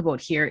talk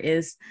about here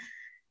is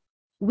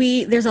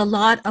there's a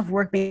lot of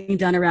work being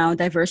done around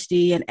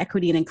diversity and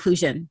equity and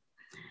inclusion.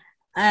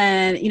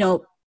 And,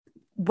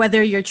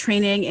 whether you're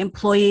training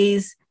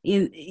employees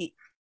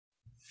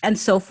and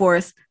so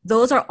forth,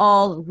 those are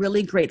all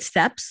really great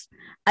steps.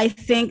 I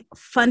think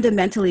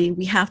fundamentally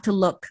we have to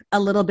look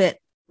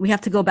we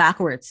have to go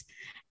backwards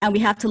and we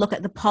have to look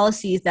at the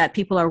policies that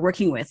people are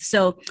working with.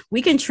 So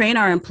we can train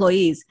our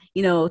employees,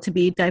 to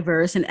be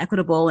diverse and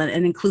equitable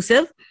and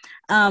inclusive.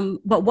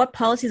 But what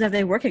policies are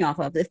they working off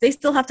of? If they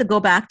still have to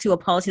go back to a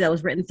policy that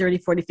was written 30,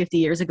 40, 50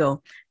 years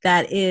ago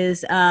that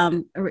is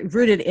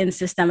rooted in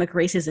systemic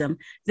racism,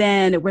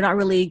 then we're not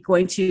really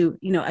going to,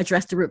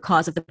 address the root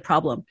cause of the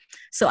problem.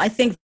 So I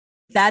think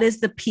that is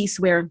the piece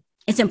where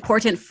it's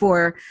important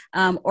for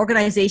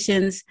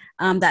organizations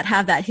that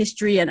have that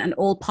history and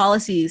old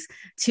policies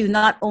to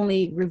not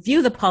only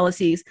review the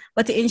policies,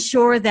 but to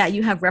ensure that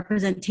you have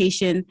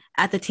representation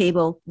at the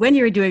table when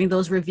you're doing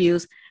those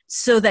reviews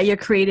so that you're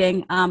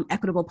creating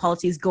equitable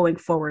policies going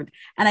forward.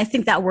 And I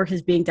think that work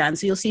is being done.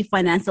 So you'll see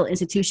financial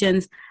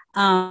institutions,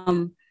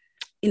 and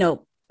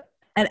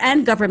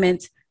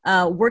government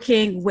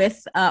working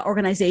with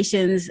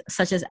organizations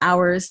such as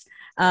ours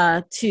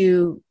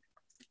to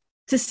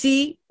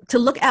to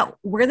look at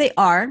where they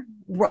are,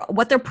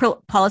 what their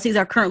policies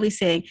are currently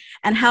saying,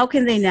 and how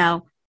can they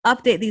now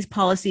update these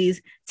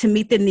policies to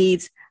meet the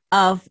needs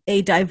of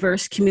a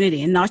diverse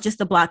community, and not just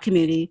the Black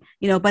community,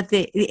 but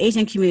the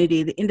Asian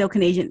community, the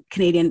Indo-Canadian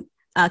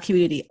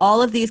community.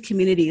 All of these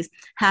communities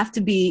have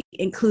to be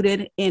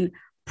included in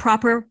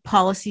proper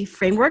policy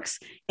frameworks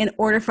in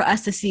order for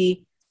us to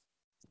see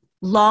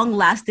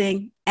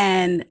long-lasting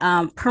and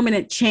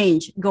permanent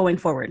change going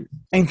forward.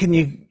 And can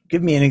you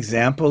give me an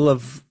example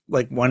of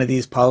like one of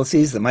these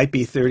policies that might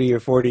be 30 or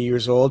 40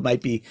 years old,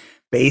 might be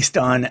based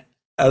on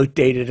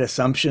outdated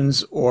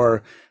assumptions,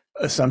 or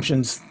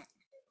assumptions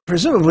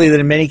presumably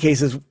that in many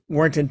cases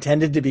weren't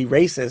intended to be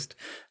racist,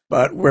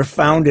 but were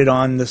founded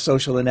on the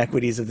social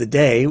inequities of the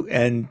day,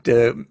 and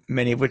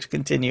many of which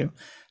continue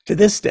to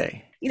this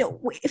day?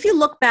 If you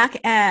look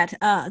back at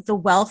the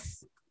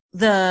wealth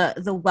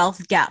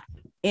gap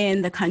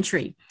in the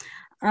country,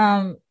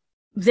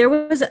 there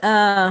was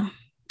a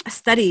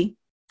study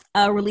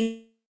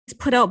released,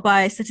 put out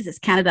by Statistics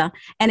Canada,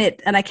 and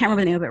I can't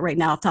remember the name of it right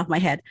now off the top of my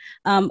head,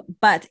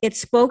 but it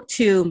spoke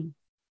to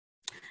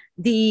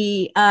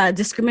the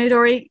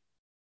discriminatory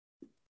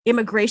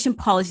immigration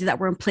policies that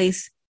were in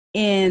place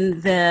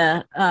in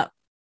the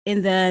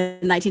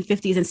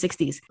 1950s and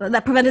 60s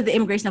that prevented the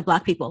immigration of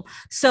Black people.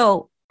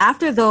 So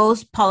after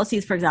those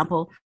policies, for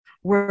example,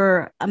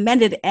 were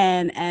amended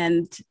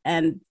and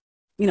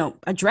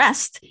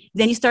addressed,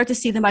 then you start to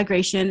see the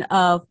migration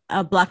of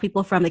Black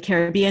people from the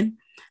Caribbean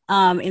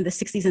in the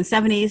 60s and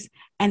 70s,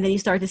 and then you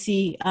start to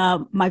see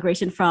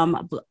migration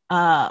from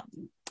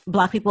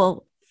Black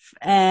people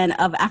and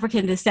of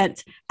African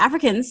descent,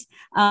 Africans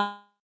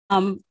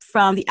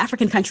from the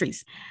African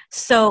countries.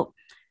 So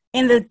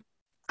in the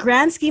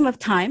grand scheme of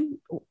time,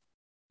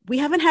 we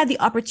haven't had the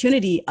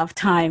opportunity of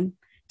time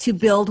to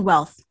build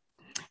wealth.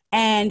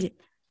 And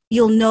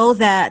you'll know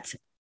that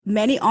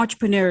many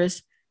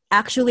entrepreneurs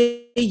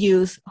actually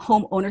use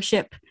home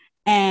ownership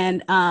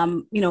and,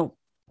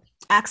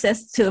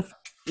 access to,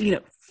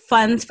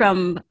 funds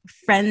from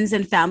friends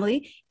and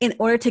family in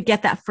order to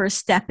get that first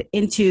step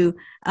into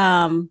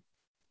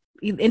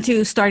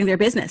starting their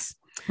business.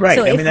 Right.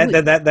 So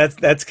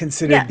that's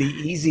considered the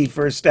easy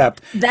first step.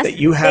 That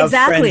you have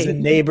friends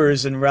and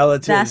neighbors and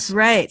relatives. That's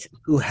right.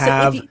 Who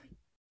have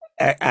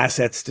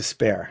assets to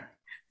spare.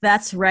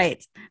 That's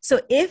right. So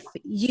if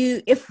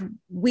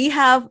we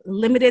have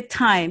limited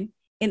time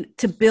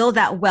to build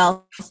that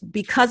wealth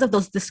because of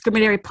those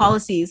discriminatory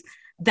policies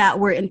that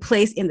were in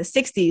place in the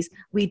 60s,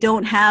 we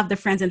don't have the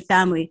friends and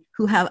family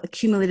who have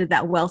accumulated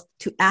that wealth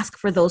to ask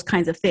for those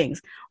kinds of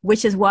things,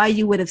 which is why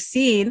you would have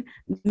seen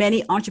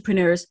many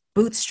entrepreneurs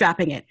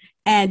bootstrapping it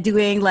and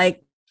doing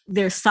like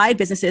their side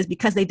businesses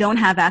because they don't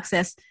have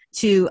access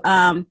to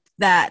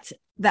that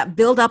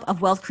buildup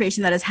of wealth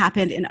creation that has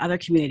happened in other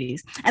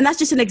communities. And that's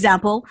just an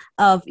example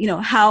of,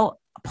 how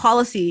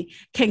policy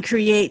can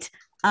create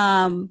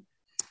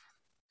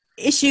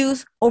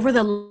issues over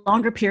the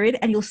longer period,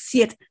 and you'll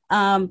see it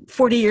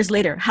 40 years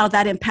later, how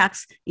that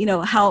impacts,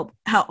 how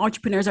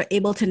entrepreneurs are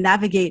able to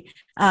navigate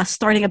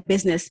starting a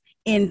business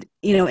in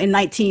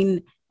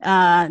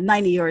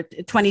 1990 or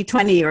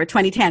 2020 or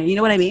 2010. You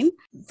know what I mean?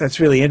 That's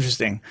really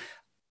interesting,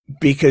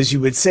 because you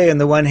would say on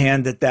the one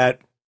hand that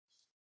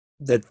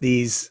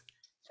these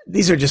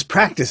are just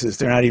practices.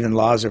 They're not even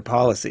laws or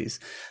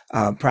policies.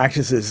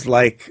 Practices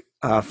like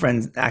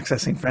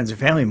accessing friends or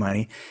family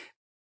money.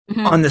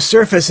 Mm-hmm. On the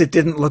surface, it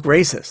didn't look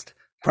racist,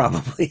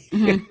 probably,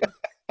 mm-hmm.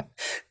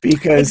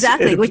 because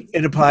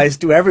it applies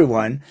to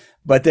everyone.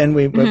 But then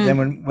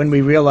when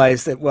we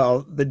realize that,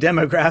 well, the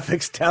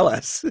demographics tell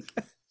us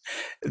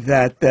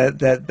that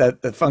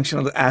the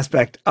functional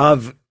aspect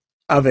of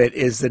it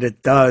is that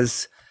it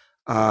does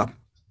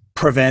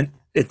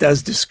it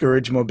does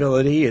discourage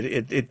mobility.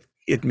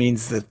 It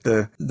means that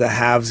the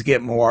haves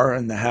get more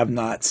and the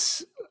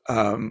have-nots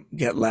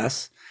get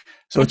less.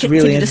 So it's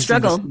really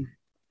interesting to struggle.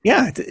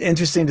 Yeah, it's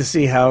interesting to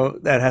see how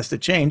that has to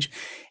change.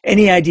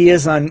 Any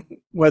ideas on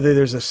whether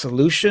there's a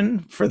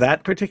solution for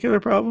that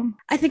particular problem?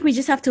 I think we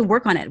just have to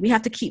work on it. We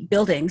have to keep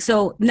building.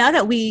 So now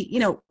that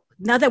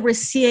we're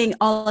seeing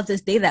all of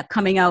this data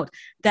coming out,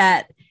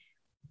 that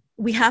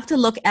we have to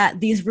look at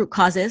these root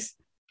causes,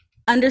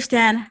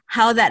 understand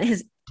how that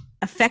has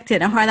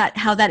affected and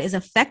how that is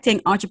affecting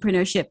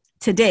entrepreneurship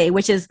today,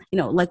 which is,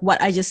 like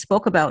what I just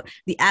spoke about,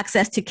 the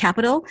access to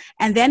capital.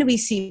 And then we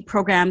see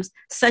programs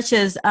such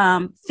as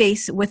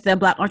FACE with the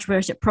Black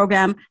Entrepreneurship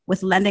Program,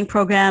 with lending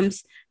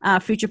programs,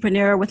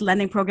 Futurepreneur with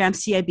lending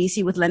programs,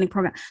 CIBC with lending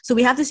programs. So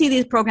we have to see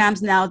these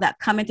programs now that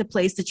come into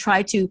place to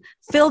try to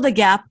fill the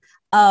gap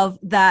of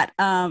that,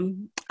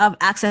 of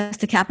access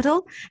to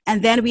capital.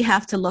 And then we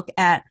have to look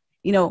at,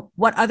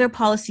 what other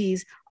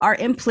policies are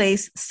in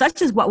place,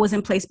 such as what was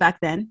in place back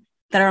then,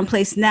 that are in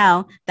place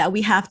now, that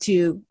we have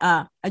to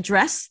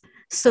address,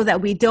 so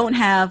that we don't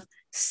have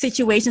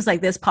situations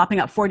like this popping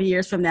up 40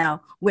 years from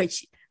now,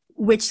 which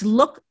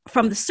look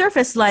from the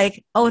surface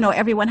like, oh no,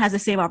 everyone has the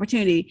same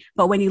opportunity.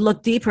 But when you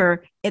look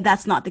deeper,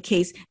 that's not the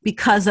case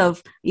because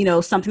of,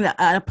 something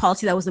a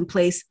policy that was in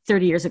place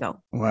 30 years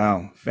ago.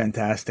 Wow.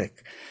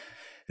 Fantastic.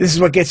 This is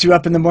what gets you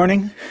up in the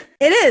morning?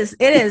 It is.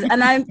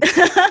 And I'm,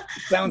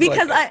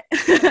 because like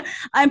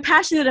I'm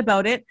passionate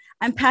about it.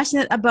 I'm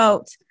passionate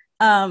about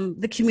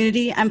the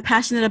community. I'm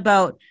passionate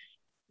about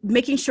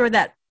making sure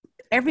that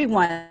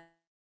everyone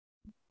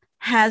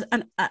has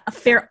a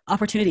fair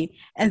opportunity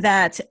and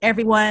that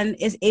everyone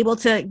is able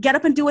to get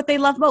up and do what they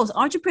love most.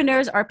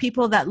 Entrepreneurs are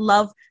people that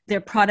love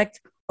their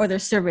product or their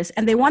service,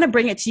 and they want to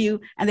bring it to you,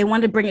 and they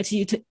want to bring it to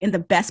you in the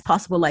best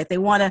possible light. They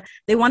want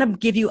to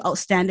give you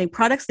outstanding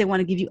products. They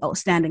want to give you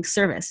outstanding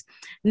service.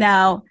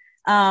 Now,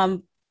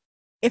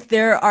 if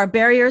there are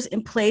barriers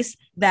in place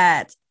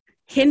that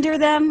hinder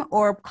them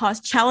or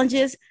cause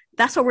challenges,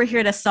 that's what we're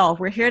here to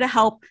solve. We're here to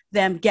help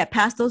them get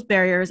past those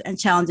barriers and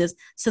challenges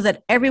so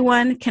that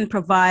everyone can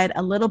provide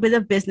a little bit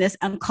of business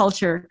and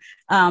culture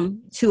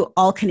to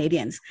all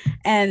Canadians.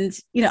 And,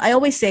 I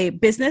always say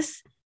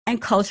business and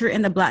culture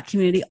in the Black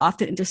community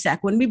often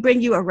intersect. When we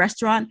bring you a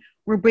restaurant,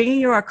 we're bringing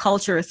you our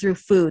culture through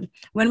food.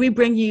 When we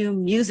bring you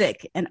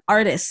music and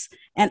artists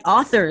and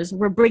authors,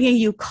 we're bringing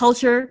you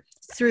culture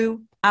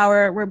through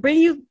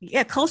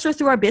culture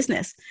through our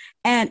business.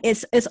 And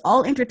it's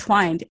all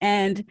intertwined.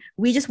 And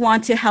we just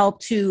want to help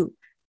to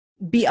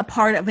be a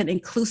part of an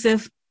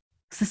inclusive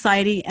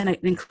society and an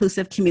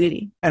inclusive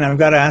community. And I've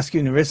got to ask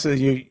you,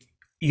 Narissa,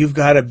 you've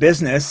got a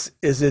business.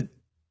 Is it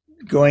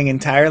going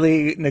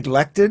entirely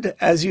neglected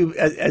as you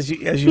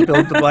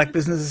build the Black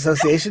Business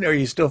Association, or are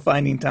you still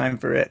finding time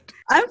for it?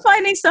 I'm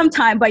finding some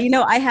time, but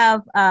I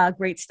have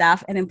great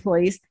staff and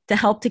employees to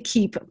help to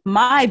keep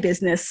my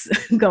business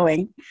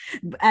going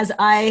as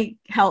I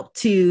help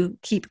to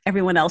keep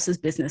everyone else's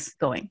business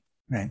going.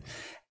 Right.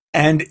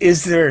 And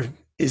is there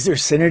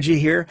synergy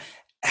here?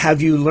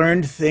 Have you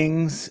learned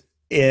things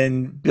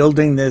in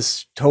building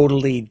this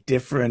totally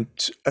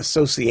different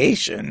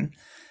association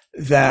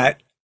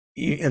that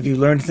have you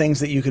learned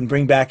things that you can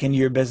bring back into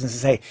your business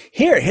and say,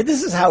 here,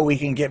 this is how we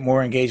can get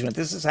more engagement.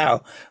 This is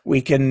how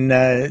we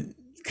can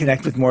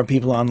connect with more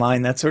people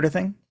online, that sort of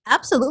thing?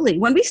 Absolutely.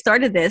 When we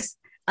started this,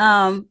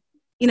 we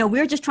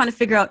were just trying to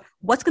figure out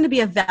what's going to be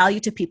of value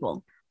to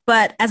people.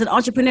 But as an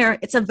entrepreneur,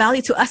 it's a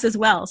value to us as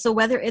well. So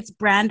whether it's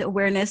brand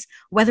awareness,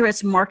 whether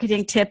it's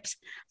marketing tips,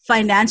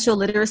 financial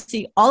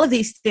literacy, all of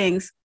these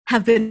things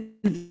have been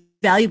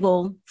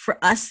valuable for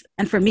us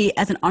and for me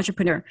as an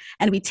entrepreneur.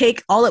 And we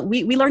take all that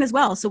we learn as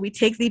well. So we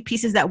take the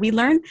pieces that we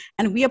learn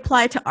and we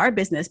apply it to our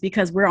business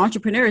because we're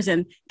entrepreneurs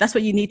and that's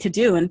what you need to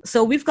do. And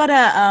so we've got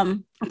a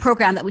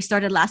program that we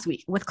started last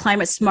week with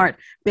Climate Smart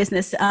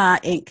Business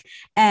Inc.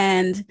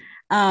 And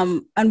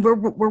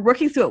we're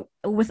working through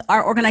it with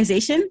our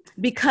organization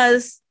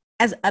because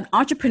as an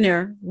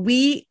entrepreneur,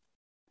 with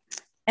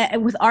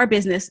our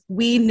business,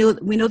 we know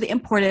the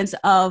importance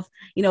of,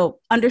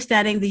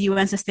 understanding the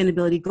UN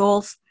sustainability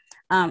goals,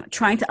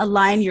 trying to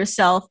align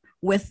yourself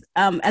with,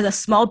 as a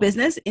small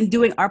business in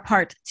doing our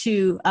part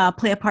to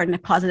play a part in a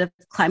positive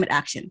climate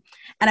action.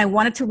 And I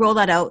wanted to roll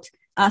that out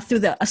through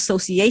the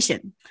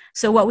association.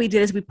 So what we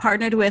did is we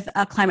partnered with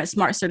Climate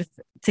Smart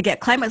to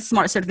get Climate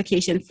Smart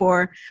certification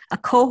for a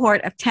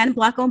cohort of 10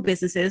 Black-owned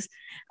businesses,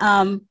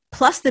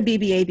 plus the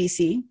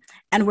BBABC.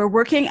 And we're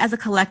working as a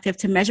collective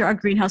to measure our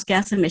greenhouse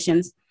gas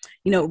emissions,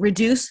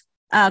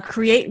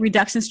 create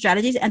reduction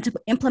strategies, and to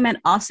implement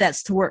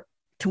offsets to work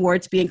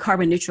towards being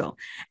carbon neutral.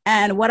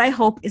 And what I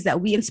hope is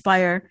that we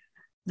inspire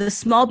the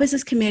small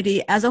business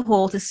community as a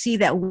whole to see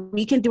that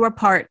we can do our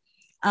part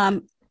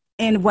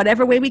in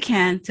whatever way we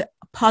can to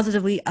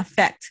positively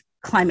affect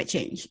climate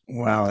change.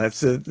 Wow,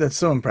 that's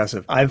so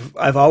impressive.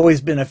 I've always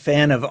been a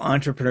fan of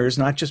entrepreneurs,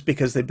 not just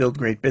because they build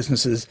great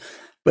businesses,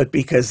 but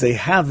because they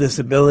have this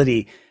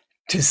ability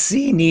to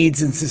see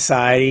needs in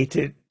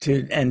society,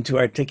 to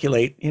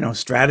articulate,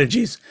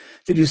 strategies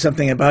to do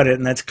something about it.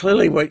 And that's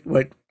clearly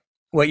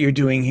what you're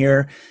doing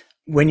here.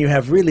 When you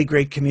have really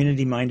great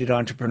community-minded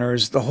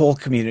entrepreneurs, the whole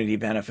community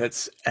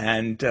benefits.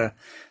 And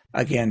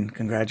again,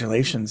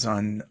 congratulations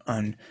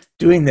on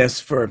doing this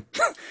for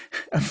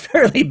a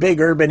fairly big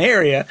urban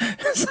area,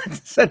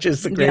 such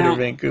as the Greater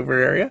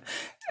Vancouver area,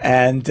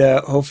 and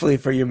hopefully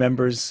for your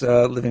members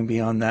living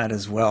beyond that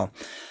as well.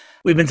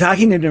 We've been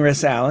talking to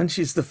Narissa Allen.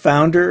 She's the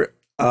founder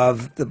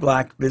of the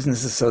Black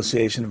Business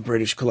Association of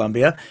British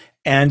Columbia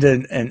and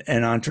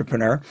an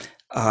entrepreneur.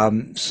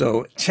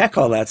 So check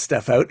all that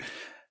stuff out.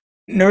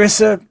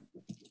 Narissa,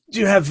 do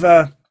you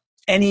have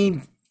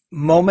any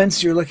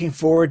moments you're looking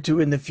forward to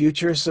in the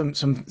future? Some.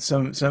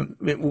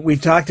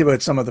 We've talked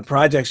about some of the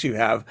projects you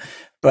have,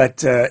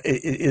 but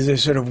is there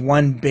sort of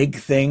one big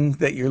thing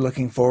that you're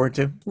looking forward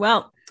to?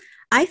 Well,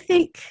 I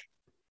think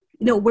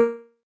where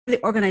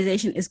the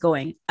organization is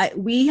going.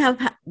 We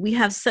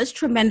have such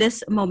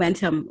tremendous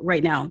momentum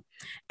right now,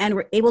 and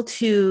we're able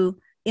to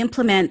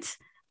implement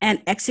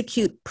and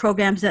execute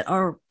programs that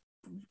are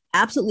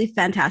absolutely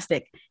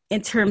fantastic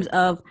in terms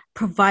of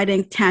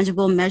providing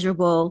tangible,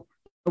 measurable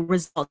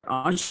results for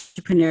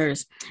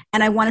entrepreneurs.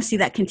 And I want to see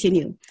that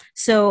continue.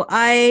 So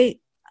I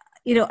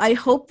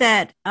hope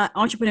that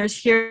entrepreneurs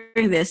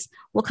hearing this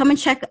will come and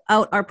check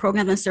out our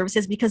programs and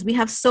services, because we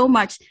have so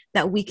much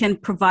that we can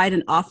provide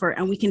and offer,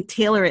 and we can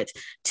tailor it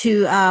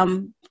to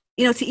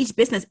to each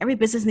business, every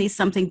business needs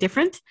something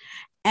different.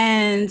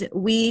 And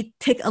we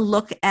take a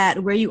look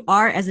at where you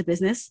are as a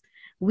business.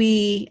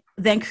 We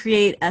then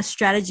create a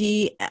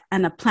strategy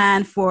and a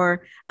plan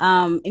for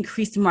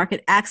increased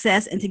market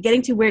access and to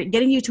getting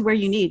you to where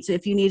you need. So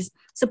if you need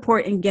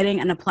support in getting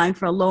and applying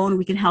for a loan,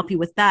 we can help you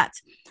with that.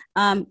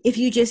 If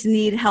you just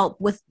need help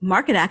with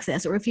market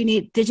access, or if you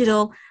need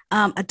digital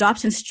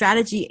adoption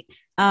strategy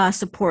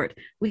support,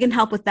 we can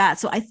help with that.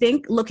 So I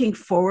think looking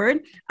forward,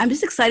 I'm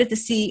just excited to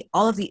see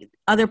all of the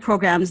other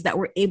programs that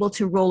we're able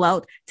to roll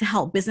out to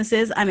help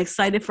businesses. I'm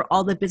excited for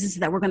all the businesses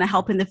that we're going to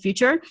help in the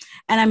future.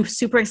 And I'm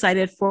super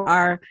excited for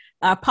our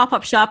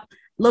pop-up shop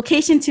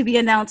location to be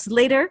announced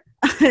later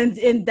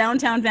in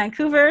downtown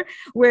Vancouver,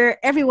 where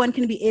everyone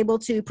can be able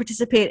to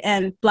participate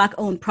in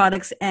Black-owned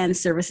products and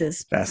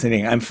services.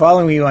 Fascinating. I'm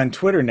following you on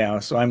Twitter now,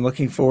 so I'm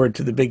looking forward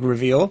to the big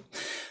reveal.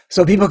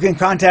 So people can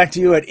contact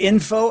you at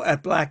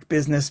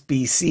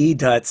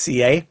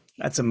info@blackbusinessbc.ca.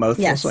 That's a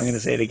mouthful, yes. So I'm going to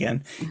say it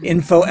again.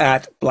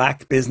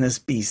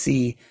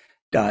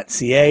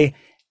 info@blackbusinessbc.ca.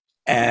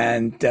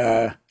 And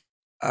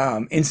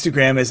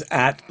Instagram is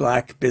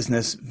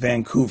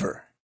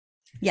 @blackbusinessvancouver.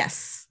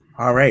 Yes.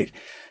 All right.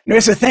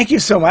 Nerissa, thank you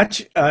so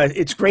much.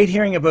 It's great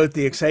hearing about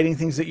the exciting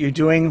things that you're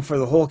doing for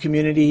the whole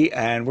community,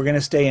 and we're going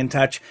to stay in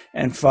touch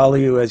and follow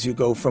you as you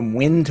go from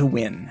win to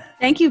win.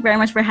 Thank you very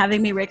much for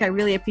having me, Rick. I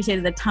really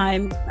appreciated the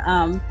time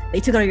that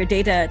you took out of your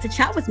day to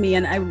chat with me,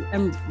 and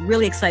I'm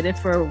really excited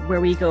for where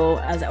we go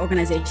as an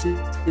organization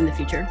in the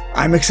future.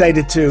 I'm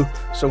excited too,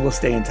 so we'll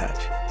stay in touch.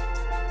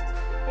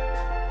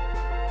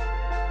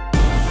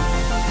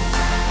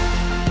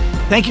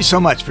 Thank you so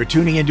much for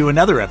tuning into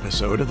another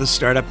episode of the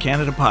Startup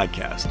Canada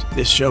podcast.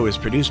 This show is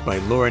produced by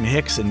Lauren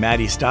Hicks and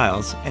Maddie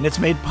Stiles, and it's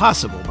made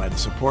possible by the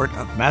support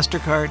of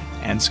MasterCard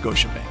and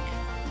Scotiabank.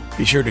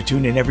 Be sure to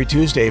tune in every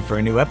Tuesday for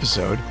a new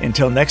episode.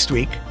 Until next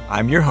week,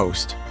 I'm your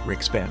host,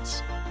 Rick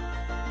Spence.